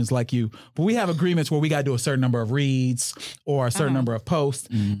ain't legends like you, but we have agreements where we got to do a certain number of reads or a certain number of posts.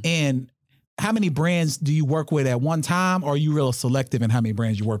 And how many brands do you work with at one time, or are you real selective in how many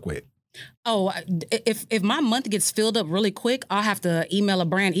brands you work with? Oh, if my month gets filled up really quick, I'll have to email a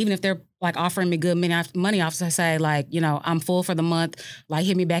brand, even if they're like offering me good money off to say like, you know, I'm full for the month. Like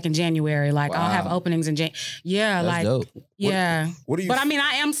hit me back in January. Like I'll have openings in January. Yeah, That's like dope. yeah. What do you? But I mean,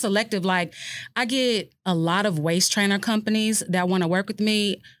 I am selective. Like I get a lot of waist trainer companies that want to work with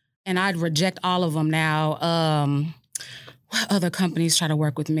me, and I'd reject all of them now. What other companies try to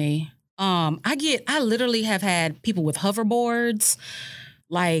work with me? I literally have had people with hoverboards.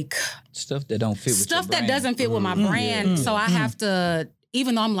 Like Stuff that don't fit with stuff your that brand. doesn't fit with my brand. So I have to,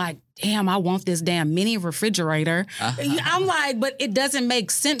 even though I'm like, damn, I want this damn mini refrigerator. I'm like, but it doesn't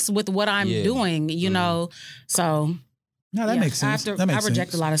make sense with what I'm doing, you know? So No, that makes sense. I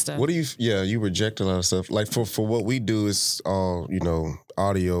reject a lot of stuff. What do you? Yeah, you reject a lot of stuff. Like for what we do is all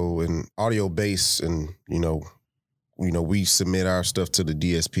audio and audio based, and we submit our stuff to the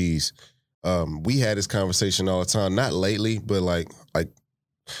DSPs. We had this conversation all the time, not lately, but like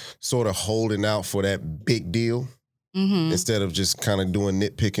sort of holding out for that big deal instead of just kind of doing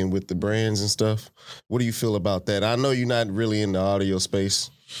nitpicking with the brands and stuff. What do you feel about that? I know you're not really in the audio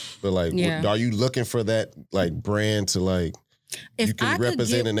space, but like, are you looking for that like brand to like you can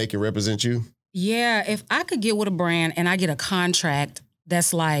represent and they can represent you? Yeah, if I could get with a brand and I get a contract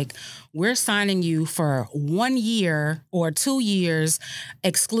that's like, we're signing you for 1 year or 2 years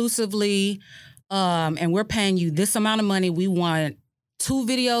exclusively, and we're paying you this amount of money. We want 2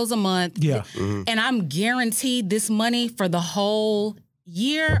 videos a month. Yeah. And I'm guaranteed this money for the whole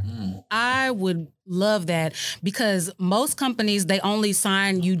year. I would love that, because most companies, they only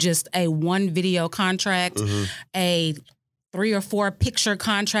sign you just a 1 video contract, a 3 or 4 picture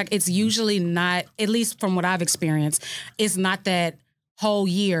contract. It's usually not, at least from what I've experienced, it's not that whole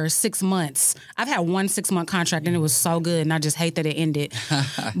year, 6 months. I've had 1 6-month contract and it was so good, and I just hate that it ended.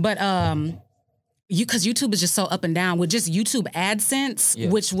 But because YouTube is just so up and down with just YouTube AdSense,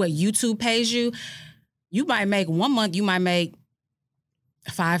 which what YouTube pays you, you might make 1 month, you might make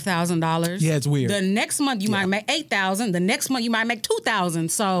 $5,000. Yeah, it's weird. The next month you might make $8,000. The next month you might make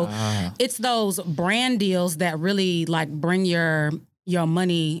 $2,000. So it's those brand deals that really like bring your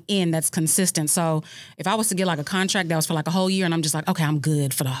money in that's consistent. So if I was to get like a contract that was for like a whole year, and I'm just like, okay, I'm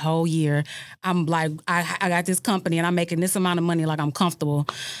good for the whole year. I'm like, I got this company and I'm making this amount of money, like I'm comfortable.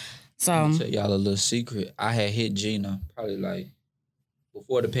 So I'm gonna tell y'all a little secret. I had hit Gina probably like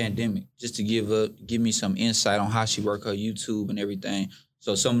before the pandemic, just to give me some insight on how she work her YouTube and everything.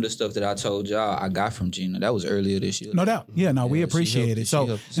 So some of the stuff that I told y'all, I got from Gina. That was earlier this year. No doubt. Yeah, no, we Yeah, appreciate it. So,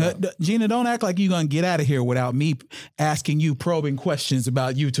 she helped us out. Gina, don't act like you're going to get out of here without me asking you probing questions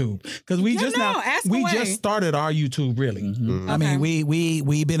about YouTube. Because we just started our YouTube, really. Mm-hmm. I mean,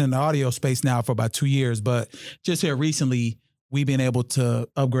 we've been in the audio space now for about 2 years, but just here recently, we've been able to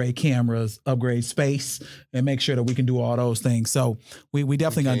upgrade cameras, upgrade space, and make sure that we can do all those things. So we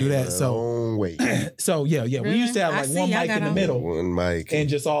definitely gonna do that. So yeah. Really? We used to have like one mic in the middle, one mic, and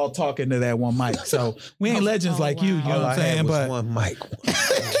just all talking to that one mic. So we ain't legends like you. You know what I'm saying? But one mic.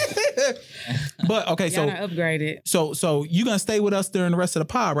 But okay, Y'all done upgraded. So you gonna stay with us during the rest of the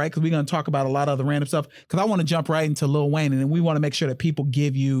pod, right? Because we're gonna talk about a lot of other random stuff. Because I want to jump right into Lil Wayne, and then we want to make sure that people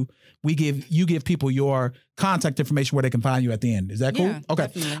give people your contact information where they can find you at the end. Is that cool? Yeah, Okay.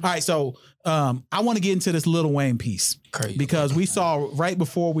 definitely. All right. So I want to get into this Lil Wayne piece. Crazy. Because we saw right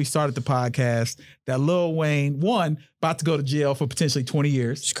before we started the podcast that Lil Wayne, one, about to go to jail for potentially 20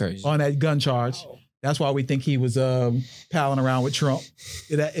 years. It's crazy. On that gun charge. That's why we think he was palling around with Trump.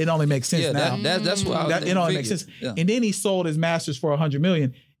 It only makes sense now. That's why It only makes sense. Yeah. And then he sold his masters for $100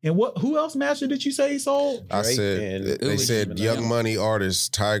 million. And who else master did you say he sold? I said they said Young Money artists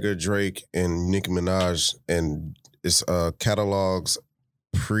Tiger, Drake, and Nicki Minaj, and it's catalogs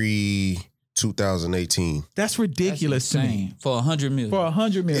pre 2018. That's ridiculous to me. For $100 million. For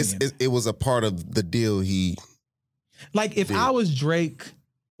 $100 million. It was a part of the deal. He like if I was Drake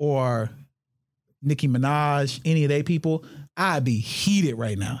or Nicki Minaj, any of they people, I'd be heated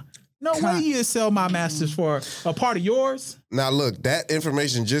right now. No way you sell my masters for a part of yours. Now look, that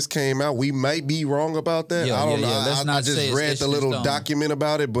information just came out. We might be wrong about that. I don't know. I just read the little document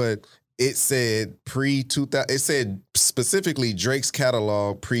about it, but it said pre-2000. It said specifically Drake's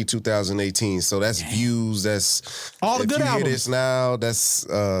catalog pre-2018. So that's views. That's all the good albums. If you hear this now, that's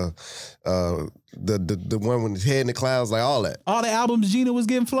the one with his head in the clouds, like all that. All the albums Gina was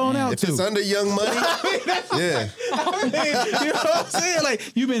getting flown out if to. If it's under Young Money, yeah. I mean, you know what I'm saying?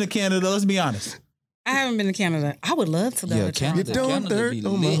 Like, you've been to Canada, let's be honest. I haven't been to Canada. I would love to go to Canada.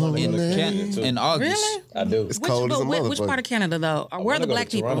 In August. Really? I do. It's cold as a motherfucker. Which part of Canada, though? Where are the black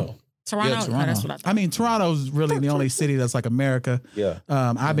people? Toronto. Yeah, Toronto. No, that's what I thought. I mean, Toronto's really the only city that's like America. Yeah.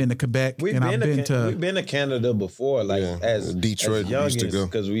 I've been to Quebec, We've been to Canada before, like as Detroit as used to go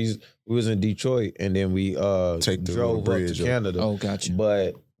because we was in Detroit and then we drove up to Canada. Oh, gotcha.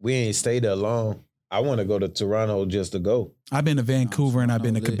 But we ain't stayed there long. I want to go to Toronto just to go. I've been to Vancouver and I've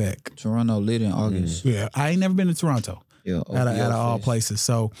been to Quebec. Toronto lit in August. Yeah, I ain't never been to Toronto. Yeah, out of all places.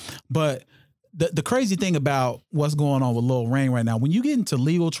 So, but the crazy thing about what's going on with Lil Wayne right now, when you get into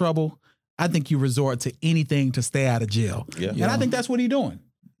legal trouble, I think you resort to anything to stay out of jail. Yeah. And I think that's what he's doing.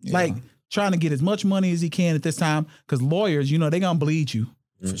 Yeah. Like trying to get as much money as he can at this time. Because lawyers, you know, they're going to bleed you.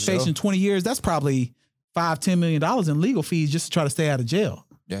 Facing 20 years, that's probably $5-10 million in legal fees just to try to stay out of jail.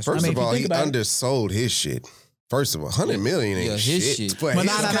 First of all, he undersold his shit. First of all, $100 million ain't shit. But no,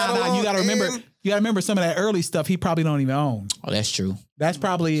 you got to remember some of that early stuff he probably don't even own. Oh, that's true. That's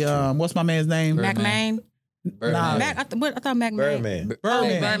probably, what's my man's name? McMahon. Nah, I thought Mac Birdman.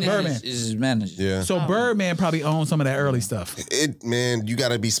 Birdman is his manager. Yeah. So Birdman probably owns some of that early stuff. Man, you got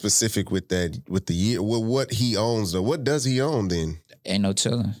to be specific with that, with the year, with what he owns though. What does he own then? Ain't no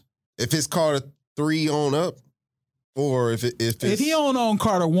telling. If it's Carter 3 on up, or if he don't own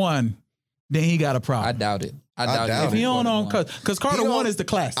Carter 1, then he got a problem. I doubt it. If he don't own because Carter 1 is the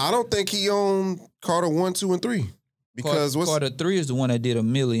classic. I don't think he owned Carter 1, 2, and 3 because Carter 3 is the one that did $1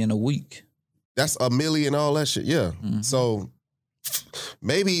 million a week. That's $1 million, all that shit. Yeah. Mm-hmm. So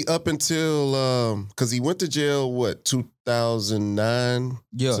maybe up until because he went to jail 2009.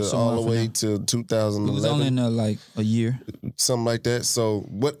 Yeah. So all the way to 2011. It was only in like a year, something like that. So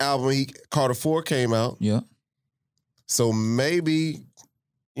what album Carter 4 came out? Yeah. So maybe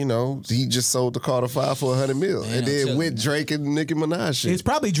he just sold the Carter 5 for $100 million, and then with Drake and Nicki Minaj shit. It's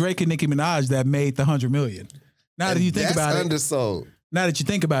probably Drake and Nicki Minaj that made the $100 million. Now that you think about it, undersold. Now that you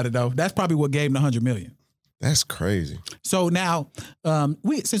think about it, though, that's probably what gave him the $100 million. That's crazy. So now,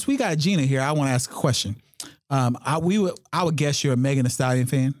 since we got Gina here, I want to ask a question. I would guess you're a Megan Thee Stallion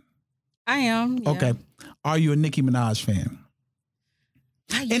fan. I am. Yeah. Okay. Are you a Nicki Minaj fan?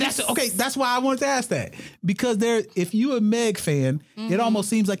 And that's why I wanted to ask that, because if you a Meg fan, it almost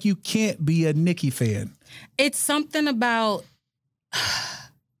seems like you can't be a Nicki fan. It's something about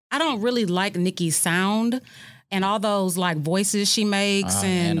I don't really like Nicki's sound. And all those like voices she makes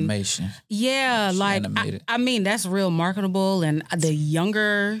and animation. Yeah, like I mean that's real marketable, and the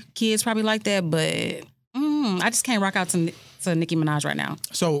younger kids probably like that. But I just can't rock out to Nicki Minaj right now.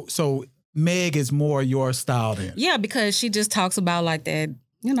 So Meg is more your style then? Yeah, because she just talks about like that,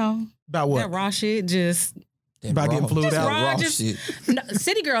 about what? That raw shit. Just About getting flued out. raw, raw just- shit. No,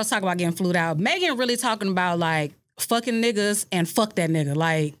 city girls talk about getting flued out. Megan really talking about like fucking niggas and fuck that nigga.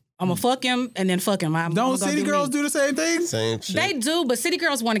 Like I'm gonna fuck him and then fuck him. Don't city girls do the same thing? Same shit. They do, but city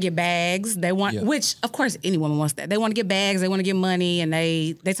girls want to get bags. They want, which of course any woman wants that. They want to get bags. They want to get money, and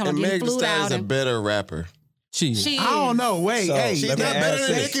they talk about and getting Meg Thee flued Stallion's out. a and better rapper. She she I don't know. Wait, So, hey. She's Let not me better ask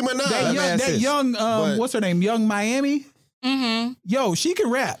than this. Nicki Minaj. That young, But- what's her name? Young Miami? Mm-hmm. Yo, she can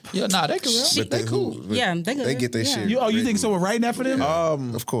rap. Yeah, nah, they can rap. But They cool. but Yeah, they good. They get their Yeah. shit. You think someone writing that for them?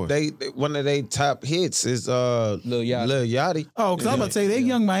 Of course. They one of their top hits is Lil Yachty. Oh, because I'm about to say, they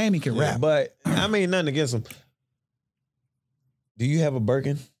young Miami can rap. But I mean, nothing against them. Do you have a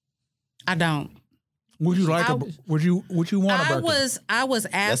Birkin? I don't. Would you like would you want a Birkin? I was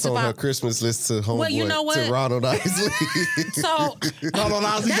asked That's on her about. Christmas list to homeboy, Well, you know what? to Ronald Isley. So Ronald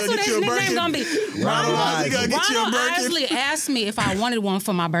Isley that's what his nickname gonna be. Ronald Isley gonna get you a Ronald Birkin. Isley asked me if I wanted one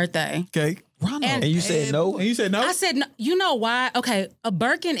for my birthday. Okay. And you said no? And you said no? I said, no, you know why? Okay, a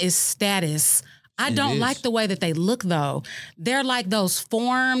Birkin is status. I don't like the way that they look though. They're like those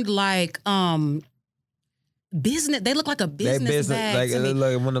formed like business. They look like a business bag like to me.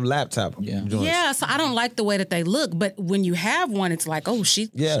 like one of them laptop joints. Yeah, so I don't like the way that they look. But when you have one, it's like, oh, she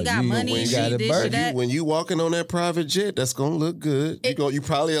got money, when you she got a this, she Birkin. that. When you walking on that private jet, that's gonna look good. You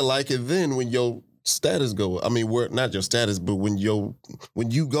probably like it then when your status go up. I mean, not your status, but when you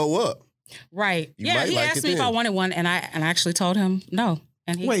go up. Right. You Yeah, might he like asked it me if then. I wanted one, and I actually told him no.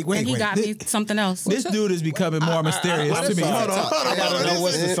 And he, Wait, and he got me something else. This dude is becoming more mysterious to me. Hold on. I gotta know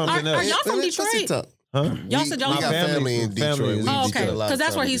what's the something Are else. y'all from Let's Detroit? talk. Huh? Y'all said y'all We got from family in Detroit. family is- We Oh, spend okay. a lot of Because that's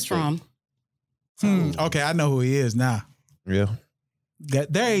time where in he's Detroit. from. Okay, I know who he is now. Yeah.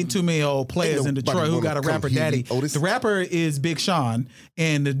 There ain't too many old players in nobody Detroit who got a wanna rapper come here, daddy. Otis. The rapper is Big Sean,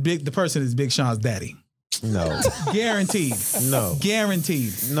 and the person is Big Sean's daddy. No. Guaranteed. No.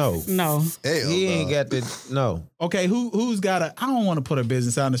 Guaranteed. No. No. Hell He no. ain't got the no. Okay, who's got a? I don't want to put a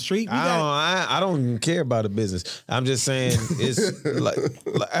business on the street. I don't even care about the business. I'm just saying it's like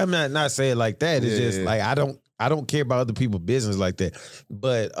I'm not saying like that. It's just like I don't care about other people's business like that.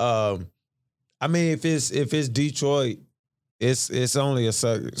 But I mean if it's Detroit, it's only a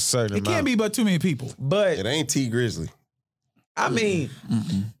certain It amount. can't be but too many people. But It ain't T Grizzly. I mean,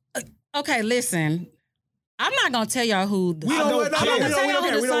 Okay, listen. I'm not gonna tell y'all who. We don't want- I'm not gonna tell y'all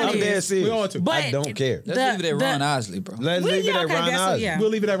who the son I'm dead is. serious. We don't want to. But I don't care. Let's leave it at Ron Isley, bro. Let's leave it at okay, Ron that's what- Isley. yeah. We'll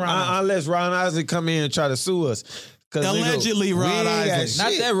leave it at Ron. Unless Ron Isley come in and try to sue us. 'Cause Allegedly, nigga, we Ron ain't got Isley.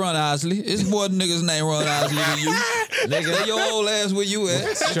 Not shit. that Ron Isley. It's more niggas named Ron Isley than you. Nigga. Stay your old ass where you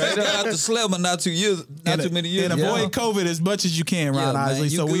at. Straight up out the Slemmer not too many years And ago. avoid COVID as much as you can, Ron Yeah, man, Isley.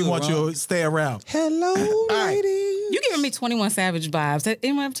 you So we good, want you Ron. to stay around. Hello, lady. You giving me 21 Savage vibes. Did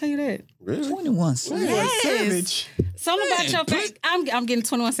anyone ever tell you that? Really? 21. Yes. Savage. Something about your face. I'm getting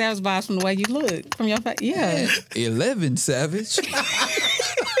 21 Savage vibes from the way you look. From your face. Yeah. 11 Savage.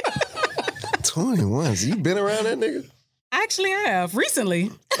 21. So you been around that nigga? I actually have.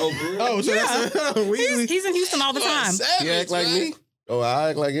 Recently. Oh, so that's He's in Houston all the time. He act like me? Oh, I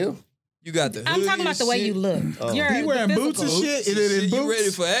act like him? You got the I'm talking about the way you look. You're he wearing the boots and physical. shit. And then in You boots. ready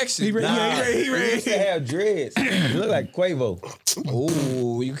for action? He ready. He He ready. used to have dreads. You look like Quavo.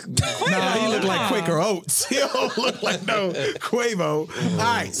 Oh, you Nah, he look like Quaker Oats. He don't look like no Quavo. All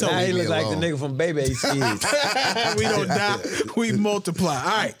right, so Now he leave me look like the alone. nigga from Baby Kids. we don't die, we multiply. All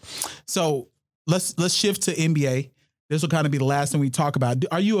right, so let's shift to NBA. This will kind of be the last thing we talk about.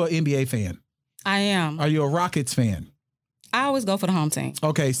 Are you an NBA fan? I am. Are you a Rockets fan? I always go for the home team.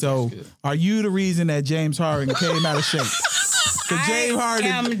 Okay, so are you the reason that James Harden came out of shape? 'Cause James Harden,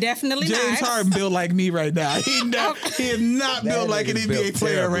 am definitely James not. Harden built like me right now. He is not built like an nigga NBA built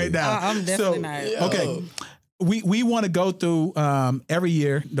player terribly. right now. I'm definitely not. Okay. We want to go through every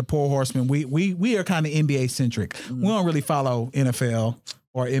year the Poor Horsemen. We are kind of NBA centric. We don't really follow NFL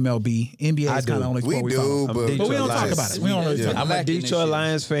or MLB. NBA I is kind do. of only sport we follow. do, I'm but But we don't talk Lions. about it. We don't really talk Yeah. about I'm a Lacking this Detroit shit.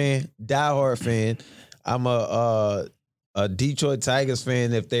 Lions fan, diehard fan. I'm a Detroit Tigers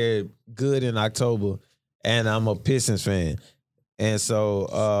fan if they're good in October, and I'm a Pistons fan. And so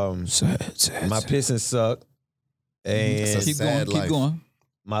my Pistons suck, and Keep Sad going, life. keep going.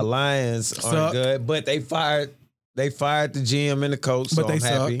 my Lions Suck. aren't good. But they fired the GM and the coach, so But they I'm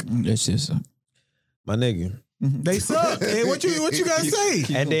suck. happy. That's just My nigga. They suck. Hey, what you gotta say?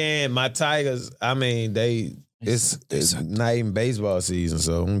 And then my Tigers, I mean, it's not even baseball season,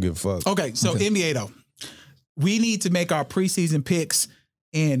 so I don't give a fuck. Okay, so NBA though, we need to make our preseason picks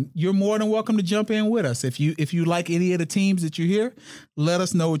And you're more than welcome to jump in with us. If you like any of the teams that you hear, let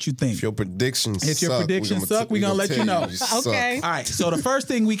us know what you think. If your predictions suck, we're gonna let you know. Okay. All right. So the first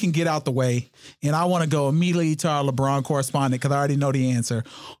thing we can get out the way, and I want to go immediately to our LeBron correspondent because I already know the answer.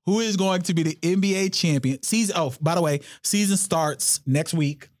 Who is going to be the NBA champion? Season. Oh, by the way, season starts next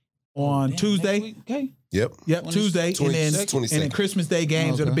week on Tuesday. Okay. Yep. Tuesday, and then Christmas Day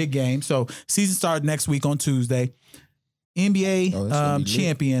games are the big games. So season starts next week on Tuesday. NBA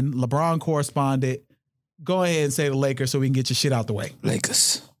champion, LeBron correspondent. Go ahead and say the Lakers so we can get your shit out the way.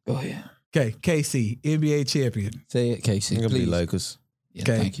 Lakers. Go ahead. Okay, KC, NBA champion. Say it, KC. It's gonna be Please. Lakers. Yeah,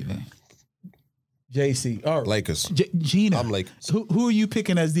 Okay. thank you, man. JC. All right. Lakers. Gina. I'm Lakers. Who are you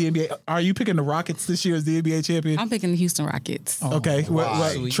picking as the NBA? Are you picking the Rockets this year as the NBA champion? I'm picking the Houston Rockets. Okay.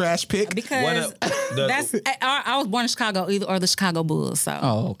 What trash pick? Because I was born in Chicago, or the Chicago Bulls. So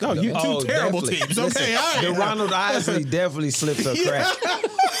Oh, okay. Oh, you two terrible definitely. teams. Okay, all right. The Ronald Isley definitely slips her crack.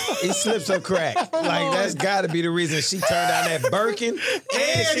 He slips her crack. Like that's got to be the reason she turned down that Birkin.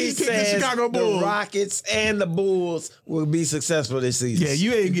 And she he picked the says Chicago the Bulls. Rockets and the Bulls will be successful this season. Yeah,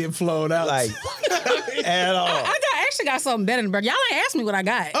 you ain't getting flown out. like at all. I actually got something better than Birkin. Y'all ain't asked me what I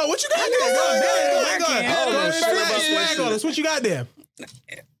got. Oh, what you got there? Swag on us. What you got there?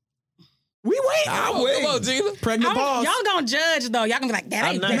 We wait. Come on, Gina. Pregnant pause. Y'all gonna judge though. Y'all gonna be like,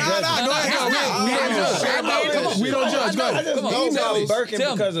 that ain't I'm not Go ahead. We don't judge. Go I ahead. just Come on, know tell about me. Birkin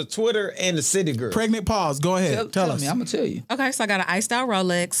Tell me. because of Twitter and the City Girl. Pregnant pause. Go ahead. Tell us. me. I'm gonna tell you. Okay, so I got an iced out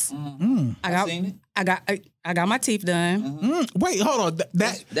Rolex. I seen it. I got my teeth done. Wait, hold on.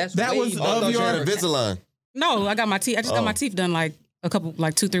 That way was more of You had your. a Invisalign. No, I got my teeth. I just got my teeth done like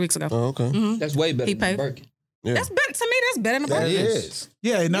 2-3 weeks ago. Oh, okay. That's way better He than paid. Birkin. Yeah. That's better to me. That's better than That Birkin. is.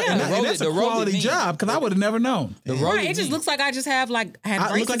 Yeah, and that's a the rolled quality mean. job because I would have never known. Right. It just looks like I just had Look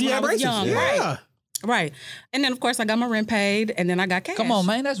braces like you when I had was braces. young. Yeah. Right. And then of course I got my rent paid, and then I got cash. Come on,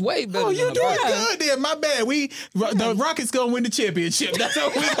 man. That's way better. Oh, you than doing Birkin. good there. My bad. The Rockets gonna win the championship. That's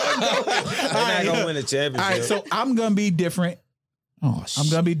what we gonna go with. They're not gonna win the championship. All right, so I'm gonna be different. Oh, I'm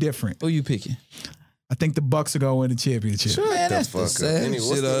gonna be different. Who you picking? I think the Bucks are gonna win the championship. Man, the that's fuck the up. saddest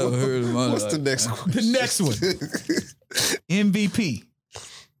Anyway, shit I ever heard in my what's life. the next question? The next one. MVP.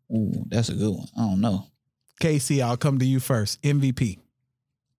 Ooh, that's a good one. I don't know. KC, I'll come to you first. MVP.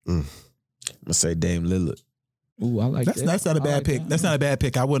 I'm gonna say Dame Lillard. Ooh, I like that. That's not a I bad like pick. that. That's not a bad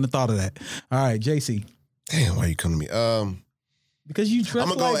pick. I wouldn't have thought of that. All right, JC. Damn, why you come to me? Because you dress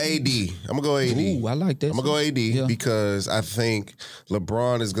I'm gonna go like AD. I'm gonna go AD. Ooh, I like that. I'm gonna go AD Yeah. because I think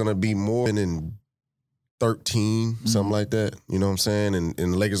LeBron is gonna be more than 13, something like that. You know what I'm saying? And the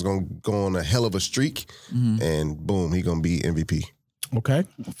Lakers gonna go on a hell of a streak, and boom, he gonna be MVP. Okay.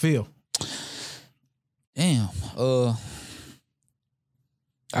 Phil. Damn.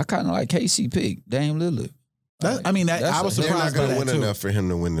 I kind of like KC pick Dame Lillard. I was They're surprised not by gonna win that too. enough for him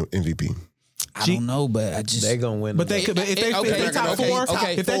to win the MVP. I don't know, but I just They're gonna win. But they could. If they top four,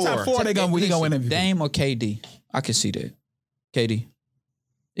 if they top four, he gonna win MVP. Dame or KD. I can see that. KD.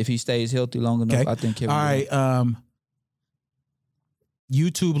 If he stays healthy long enough, Okay. I think Kevin. All right.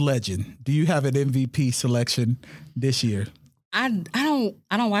 YouTube legend. Do you have an MVP selection this year? I don't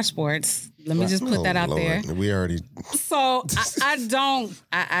watch sports. Let me just put that out there. We already. So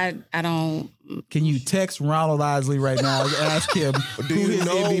I don't. Can you text Ronald Isley right now and ask him Do who you his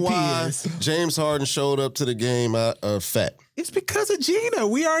know MVP why is? James Harden showed up to the game fat? It's because of Gina.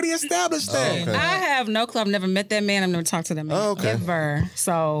 We already established that. okay. I have no clue. I've never met that man. I've never talked to that man okay. ever.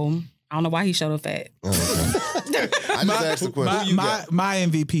 So I don't know why he showed up fat. I just asked the question. My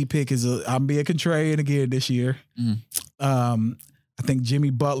MVP pick is I'm being contrarian again this year. I think Jimmy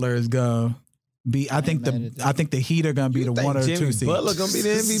Butler is gonna be. I think the Heat are gonna be the one or Jimmy two seed. Butler gonna be the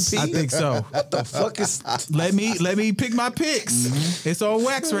MVP. I think so. What the fuck is? Let me pick my picks. It's on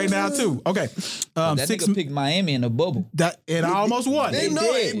wax right now too. Okay, that nigga picked Miami in the bubble. I almost won. They know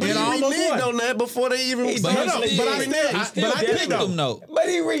it, but It he almost reneged won. on that before they even. But I picked them though. But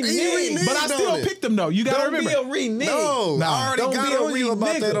he reneged. But I still picked them though. You gotta Don't remember. be a renege. No, I already don't got be a on you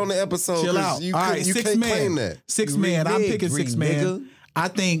about nigga. that on the episode. Chill 'cause out. You, All right, you six can't man. claim that. Six man. I'm Renege, picking six nigga. man. I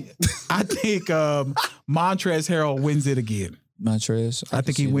think Montrezl Harrell wins it again. Montrez. I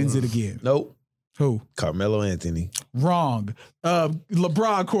think he wins it again. Nope. Who? Carmelo Anthony. Wrong.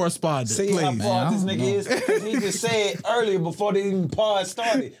 LeBron correspondent. See how please. far this nigga is? 'Cause he just said earlier before the even pod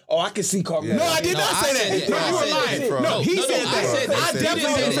started. Oh, I can see Carmelo. No, I did not say that. No, you were lying. No, he said that. I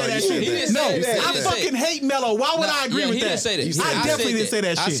definitely didn't say that shit. No, I fucking hate Melo. Why would I agree with he that? didn't say that. I definitely didn't say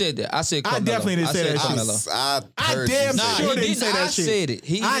that shit. I said that. I said I Carmelo. definitely didn't say that shit. Carmelo. I heard damn you say sure that. didn't say that I shit. said it.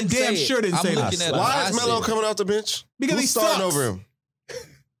 He I didn't damn say it. sure didn't I'm say that. looking at him. Why I is said Melo it. coming off the bench? Because Who's he starting sucks. over him?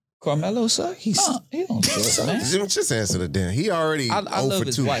 Carmelo suck? He don't suck, man. Just answer the damn. He already I 0 love for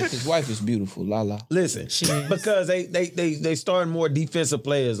his 2. wife. His wife is beautiful. Lala. Listen, because they starting more defensive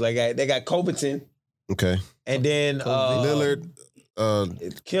players. Like they got Covington, Okay. and then Lillard,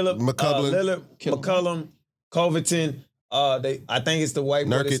 McCollum. Lillard, McCollum, Covington. I think it's the white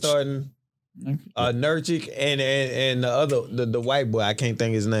boy that's Nurkic. starting. Nurkic and the other the white boy. I can't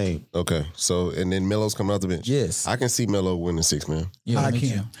think his name. Okay. So, and then Melo's coming out the bench. Yes. I can see Melo winning 6 man. Yeah, I me too.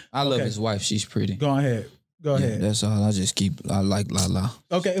 can. I love Okay. his wife. She's pretty. Go ahead. Go Yeah, ahead. that's all. I like Lala.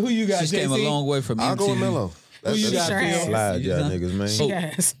 Okay, who you got? She came a JC? long way from MTV. I'll go with Melo. Who you got? Sure Phil? has. Slide y'all Yeah. niggas, man. She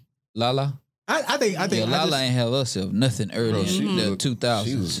has. Lala. I think. Yeah, Lala I just, ain't have herself nothing early Bro, in she the looked- 2000s.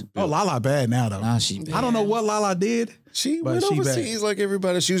 She was. oh, Lala bad now though. Now she bad. I don't know what Lala did. She But went she overseas like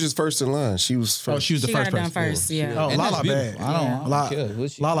everybody. She was just first in line. She was first. Oh, she was the She got first it done person. first. Yeah. Oh, And Lala that's bad. beautiful. I don't La- care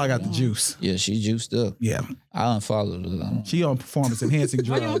what she Lala got do. the juice. Yeah, she juiced up. Yeah, I unfollowed her. she on performance enhancing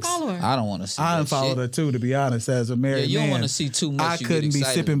Why you don't drugs. follow her? I don't want to see I that unfollowed shit. her too, to be honest. As a Yeah, married you don't man, want to see too much. I you get couldn't be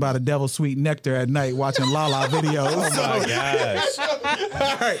excited. sipping by the devil's sweet nectar at night watching Lala videos. Oh my gosh.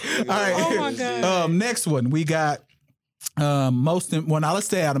 All right. Oh my God. Next one, we got now let's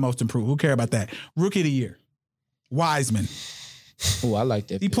stay out of most improved. Who care about that? Rookie of the year, Wiseman. Oh, I like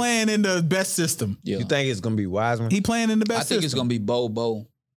that. He pick. playing in the best system. Yeah. You think it's gonna be Wiseman? He playing in the best I think system. it's gonna be Bobo.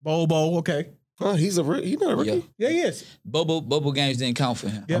 Bobo. Okay. Oh, he's not a rookie. Yeah. Yeah, he is. Bobo games didn't count for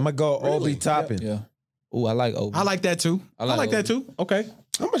him. Yeah. I'm gonna go Really? Obi Toppin. Yeah. Oh, I like Obi. I like that too. I like like that too. Okay.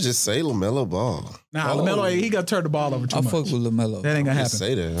 I'm gonna just say LaMelo Ball. Nah, LaMelo, he got to turn the ball over too I much. fuck with LaMelo. That ain't gonna Just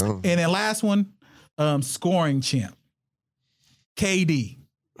happen. say that. And then last one, scoring champ, KD.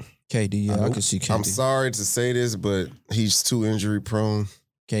 KD, yeah, I can see KD. I'm sorry to say this, but he's too injury prone.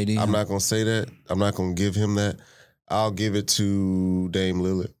 KD. I'm not gonna say that. I'm not gonna give him that. I'll give it to Dame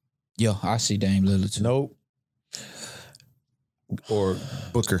Lillard Yeah, I see Dame Lillard too. Nope. or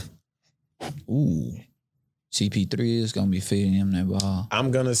Booker. Ooh. CP3 is gonna be feeding him that ball.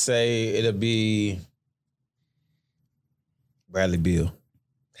 I'm gonna say it'll be Bradley Beal.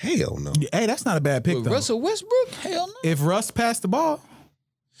 Hell no. Hey, that's not a bad pick With though. Russell Westbrook? Hell no. If Russ passed the ball,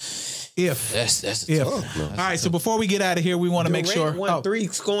 if. That's If. Fuck no. All right, so before we get out of here, we want to make sure. won 3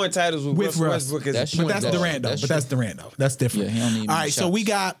 scoring titles with with Russell Russ. Westbrook as That's a But point that's guard. Durant though. That's But that's Durant though. That's different. Yeah, he don't need All many right, so we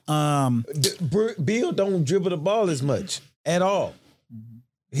shots. got Bill don't dribble the ball as much at all.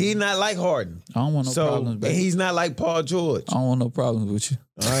 He not like Harden. I don't want no So problems, baby. he's not like Paul George. I don't want no problems with you.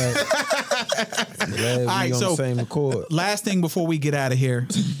 All right. Glad we right, on so- the same accord. last thing before we get out of here.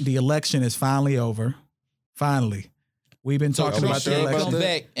 The election is finally over. Finally, we've been talking we about sure the about election. Come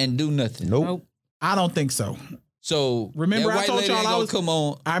back and do nothing. Nope. I don't think so. So Remember, that I white told lady y'all ain't I gonna was- come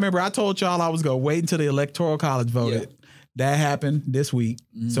on. I remember I told y'all I was gonna wait until the Electoral College voted. That happened this week,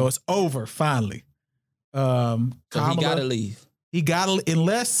 so it's over finally. So he Kamala- gotta leave. He got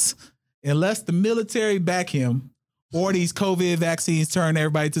unless the military back him or these COVID vaccines turn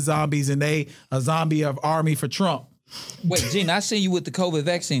everybody to zombies and they a zombie of army for Trump. Wait, Gene, I seen you with the COVID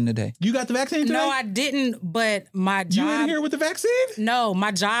vaccine today. You got the vaccine today? No, I didn't. But my You job. in here with the vaccine? No,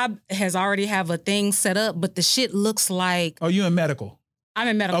 my job has already have a thing set up, but the shit looks like Oh, you in medical? I'm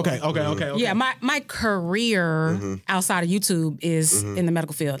in medical. Okay. Yeah, my career outside of YouTube is in the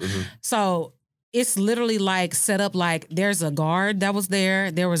medical field. So it's literally like set up like there's a guard that was there.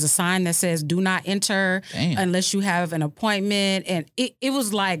 There was a sign that says do not enter Damn. unless you have an appointment. And it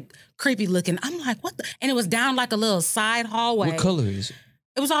was like creepy looking. I'm like, what the? And it was down like a little side hallway. What color is it?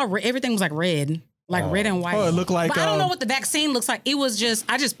 It was all everything was like red. Like red and white. Oh, it looked like, But I don't know what the vaccine looks like. It was just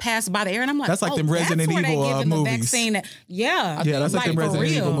I just passed by the air and I'm like, That's like oh, them Resident that's where Evil, they giving movies. the vaccine. Yeah, Yeah, that's like them for Resident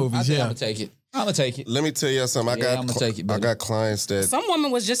real. Evil I movies. think I'm Yeah. gonna take it. I'm gonna take it. Let me tell you something. Yeah, I'ma take it, I buddy. got clients that Some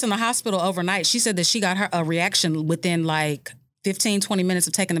woman was just in the hospital overnight. She said that she got her a reaction within like 15, 20 minutes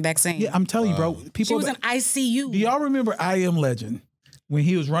of taking the vaccine. Yeah, I'm telling you, bro. People. she was in ICU. Do y'all remember I Am Legend when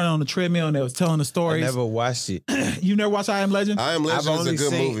he was running on the treadmill and they was telling the I stories? never watched it. You never watched I Am Legend? I Am Legend is a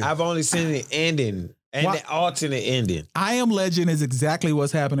good movie. I've only seen the ending and Why- the alternate ending. I Am Legend is exactly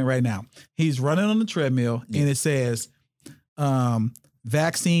what's happening right now. He's running on the treadmill and it says,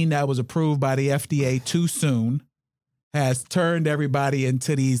 vaccine that was approved by the FDA too soon has turned everybody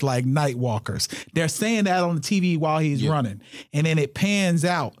into these like night walkers. They're saying that on the TV while he's running. And then it pans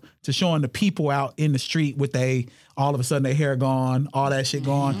out to showing the people out in the street with all of a sudden their hair gone, all that shit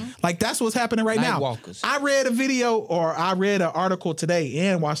gone. Like that's what's happening right Night now. walkers. I read a video or I read an article today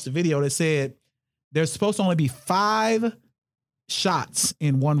and watched the video that said there's supposed to only be 5 shots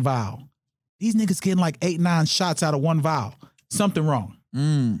in one vial. These niggas getting like 8-9 shots out of one vial. Something wrong.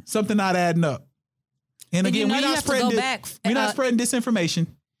 Something not adding up. And And again, you know we're you not have to go spreading back, we're not spreading disinformation,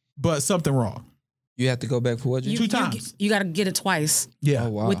 but something wrong. You have to go back for what? Two times. You got to get it twice. Yeah. Oh,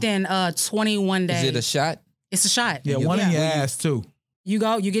 wow. Within 21 days. Is it a shot? It's a shot. Yeah, one in your ass too. You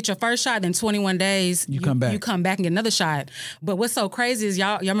get your first shot, then 21 days, you come back. You come back and get another shot. But what's so crazy is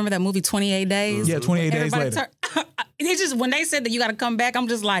y'all remember that movie 28 Days? Yeah, 28 days later. It just, when they said that you got to come back, I'm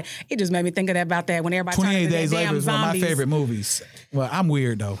just like, it just made me think about that when everybody 28 turned Days into Later is one of my zombies. favorite movies. Well, I'm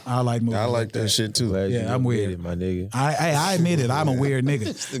weird though. I like movies. I like that shit too. Yeah, I'm weird, my nigga. I admit it. I'm a weird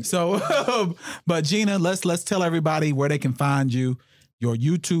nigga. So, but Gina, let's tell everybody where they can find you. Your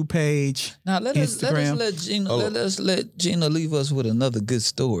YouTube page. Now let us Instagram. let Gina leave us with another good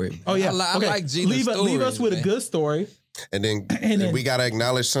story. Oh yeah, I like Gina's stories. Leave us with a good story. And then we gotta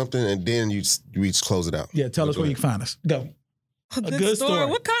acknowledge something, and then we just close it out. Yeah, tell us where you can find us. Go. A good story.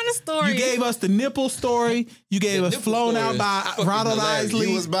 What kind of story? You gave us the nipple story. You gave us Flown Out by Ronald Isley.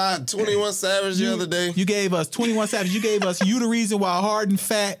 You was by 21 Savage the other day. You gave us 21 Savage. You gave us You the Reason Why Hard and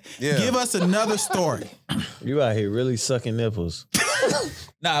Fat. Yeah. Give us another story. You out here really sucking nipples.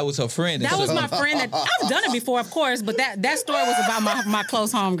 Nah, it was her friend. That was my friend. I've done it before, of course, but that story was about my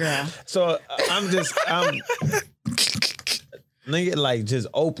close homegirl. So I'm nigga, like just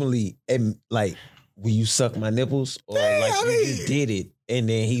openly and like, will you suck my nipples? Or like you just did it and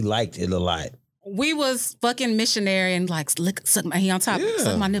then he liked it a lot. We was fucking missionary and like suck my, he on top,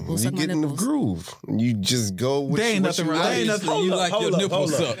 suck my nipples, suck my You get in the nipples. groove. You just go with There ain't what nothing you wrong. like. There ain't nothing. You like your nipples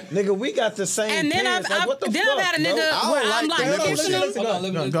hold up. sucked. Nigga, we got the same And then pants. Like, what the then fuck, I've had a bro? nigga I where don't I'm like like that. kissing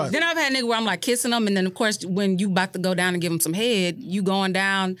him. Go ahead. Then I've had a nigga where I'm like kissing them, and then of course when you about to go down and give them some head, you going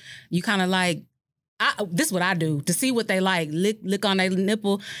down, you kind of like, this is what I do to see what they like. Lick on their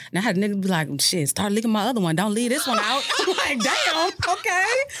nipple. And I had a nigga be like, shit, start licking my other one. Don't leave this one out. I'm like, damn, okay.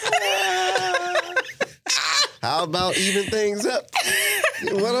 How about even things up?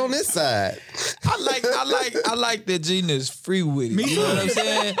 What on this side? I like that Gina's free with it. Me You know too. what I'm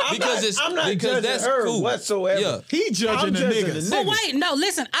saying? I'm not because judging that's her cool. whatsoever. Yeah. He judging the niggas. But wait, no,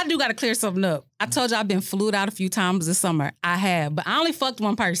 listen, I do got to clear something up. I told you I've been flued out a few times this summer. I have, but I only fucked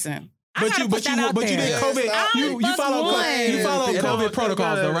one person. I gotta put that out But you there. did COVID. I You only fucked follow one. COVID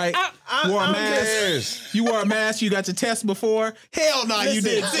protocols though, right? Wore a mask. You wore a mask. You got your test before. Hell no, you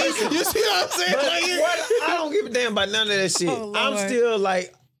didn't. You see what I'm saying? I don't give a damn about none of that shit. Oh, Lord. I'm still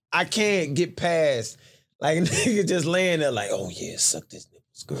like, I can't get past like a nigga just laying there like, oh yeah, suck this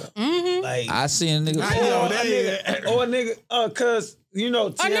nipples, girl. Mm-hmm. Like, I seen a nigga. or a nigga, cause you know,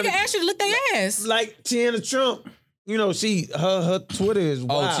 A nigga asked you to lick their ass. like Tiana Trump, you know, her Twitter is Oh,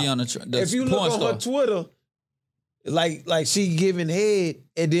 wild. Tiana Trump. The If you look porn on star. her Twitter, like she giving head,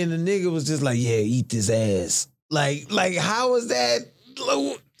 and then the nigga was just like, yeah, eat this ass. Like how is that?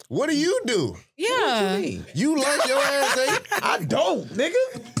 What do you do? Yeah. You like your ass, eh? I don't,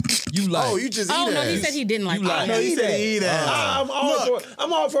 nigga. You like. Oh, you just eat Oh no, he ass. said he didn't like You that. like- No, he said he eat ass.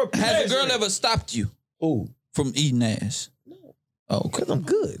 I'm all for Has a girl pleasure. ever stopped you Ooh, from eating ass? No. Oh, okay. cause I'm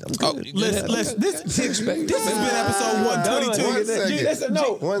good. I'm Oh, good. you This good. has been Ah, episode 122. One second. Listen,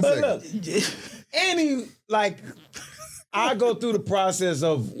 no, One but second. look, any like I go through the process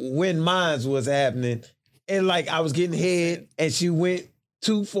of when mines was happening, and like I was getting head, and she went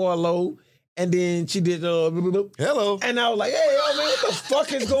too far low, and then she did Hello. and I was like, hey, yo, man, what the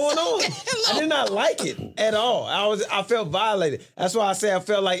fuck is going on? I did not like it at all. I felt violated. That's why I say I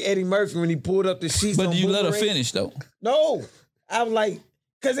felt like Eddie Murphy when he pulled up the sheets. But on you let her Boomerang. finish though. No, I was like,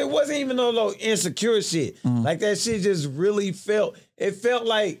 because it wasn't even no little insecure shit. Mm-hmm. Like that shit just really felt. It felt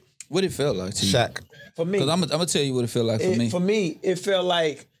like What it felt like to you? Shaq. for me. Because I'm gonna tell you what it felt like for me. it felt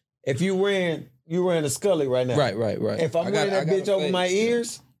like if you wearing a Scully right now. Right. If I'm wearing that bitch over my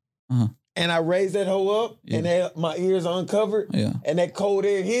ears, Uh-huh. and I raise that hoe up, and my ears are uncovered, Yeah. and that cold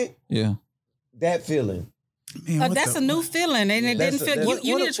air hit, Yeah. that feeling. Man, what That's the- a new feeling, and it That's didn't feel. what-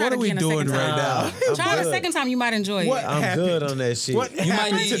 You need to try what it are we again a doing second right time. now? Try it a good. second time, you might enjoy What it. I'm happened? good on that shit. What You might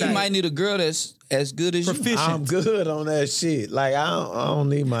happened need today? a girl that's as good as you. Proficient. I'm good on that shit. Like I don't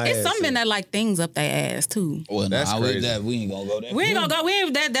need my It's ass. some men that like things up their ass too. Well, That's nah, crazy. we ain't gonna go there. We ain't gonna go. We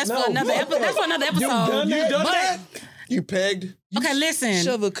ain't that. That's No, for another. fuck That's for another episode. done that? You done But- that? You pegged? Okay, listen.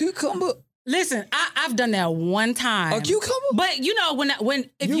 Shove a cucumber. Listen, I've done that one time. A cucumber? But you know when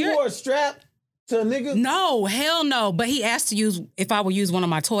if You you're wore a strap to a nigga? no, hell no. But he asked to use if I would use one of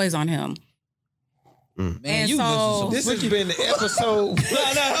my toys on him. Man, And you so- listen to This some has been the episode.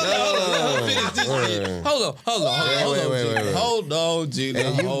 No. Finish this shit. Hold on, Wait. Hold on, Gina.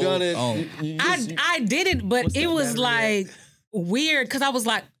 And you've Hold done it. on. I did it, but it was like weird because I was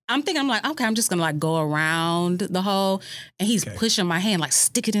like, I'm like, okay, I'm just gonna like go around the hole, and he's pushing my hand, like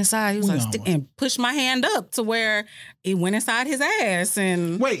stick it inside. He was We like, on stick one. and push my hand up to where it went inside his ass,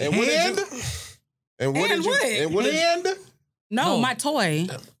 and Wait, And what did hand? you? And what And did you? what? And what did you? Hand? no, No. my toy.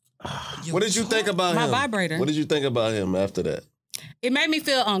 What did you think about My him? vibrator. What did you think about him after that? It made me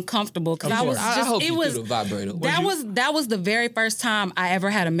feel uncomfortable because I was just. I hope it you was threw the vibrator. that was the very first time I ever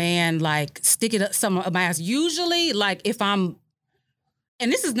had a man like stick it up some of my ass. Usually, like if I'm,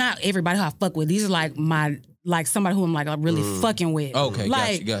 and this is not everybody who I fuck with. These are like somebody who I'm like really fucking with. Okay,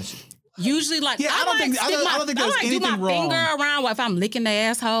 like, gotcha. Usually, like Yeah, I don't think there's anything do my wrong. finger around. If I'm licking the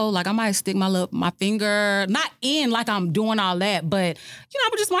asshole, like I might stick my finger not in like I'm doing all that, but I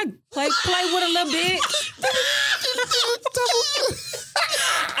would just might play with a little bit.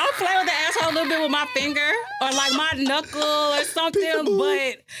 I'll play with the asshole a little bit with my finger or like my knuckle or something.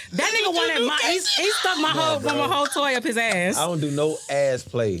 But that nigga wanted he stuck my whole toy up his ass. I don't do no ass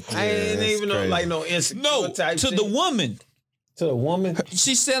play. I ain't even like no insecure No, type to shit. the woman. To the woman?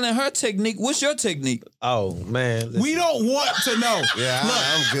 She's selling her technique. What's your technique? Oh, man. Listen. We don't want to know. Yeah,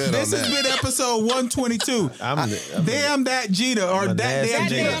 I'm good This on has that. been episode 122. Damn that Gina or I'm a that damn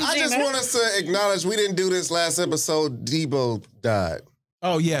nasty Gina. nigga. I just want us to acknowledge we didn't do this last episode. Debo died.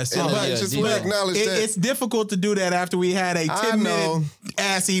 Oh yes, And but, just Debo. want to acknowledge that. it's difficult to do that after we had a 10-minute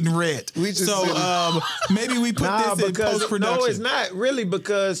ass eating red. We just so maybe we put this in post production. No, it's not really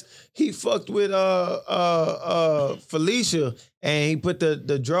because he fucked with Felicia and he put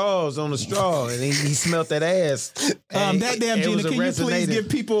the drawers on the straw and he smelt that ass. That damn Gina, can you please give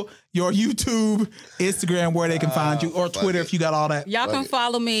people your YouTube, Instagram, where they can find you, or Twitter if you got all that? Y'all can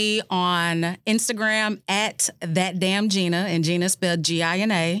follow me on Instagram at that damn Gina, and Gina spelled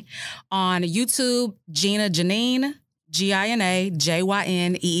Gina. On YouTube, Gina Janine, Gina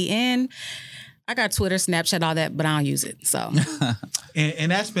Jyneen. I got Twitter, Snapchat, all that, but I don't use it. So, and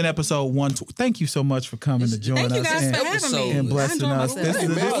that's been episode 1. Thank you so much for coming to join thank us you guys and, for having me. and blessing I enjoyed us. myself.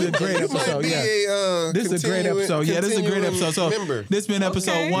 This is a great episode. Yeah. This is a great episode. Yeah, this is a great episode. So member. this has been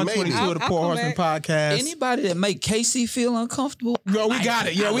episode Okay. 122 of the I'll Poor come Horseman back. Podcast. Anybody that make Casey feel uncomfortable? Yo, we got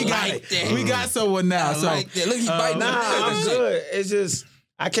it. Yeah, we got like it. that. We got someone now. I So like that. Look, he biting Nah, I'm the good. It's just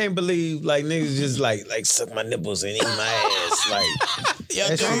I can't believe like niggas just like suck my nipples and eat my ass. Like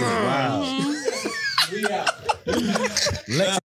that shit is wild. we out.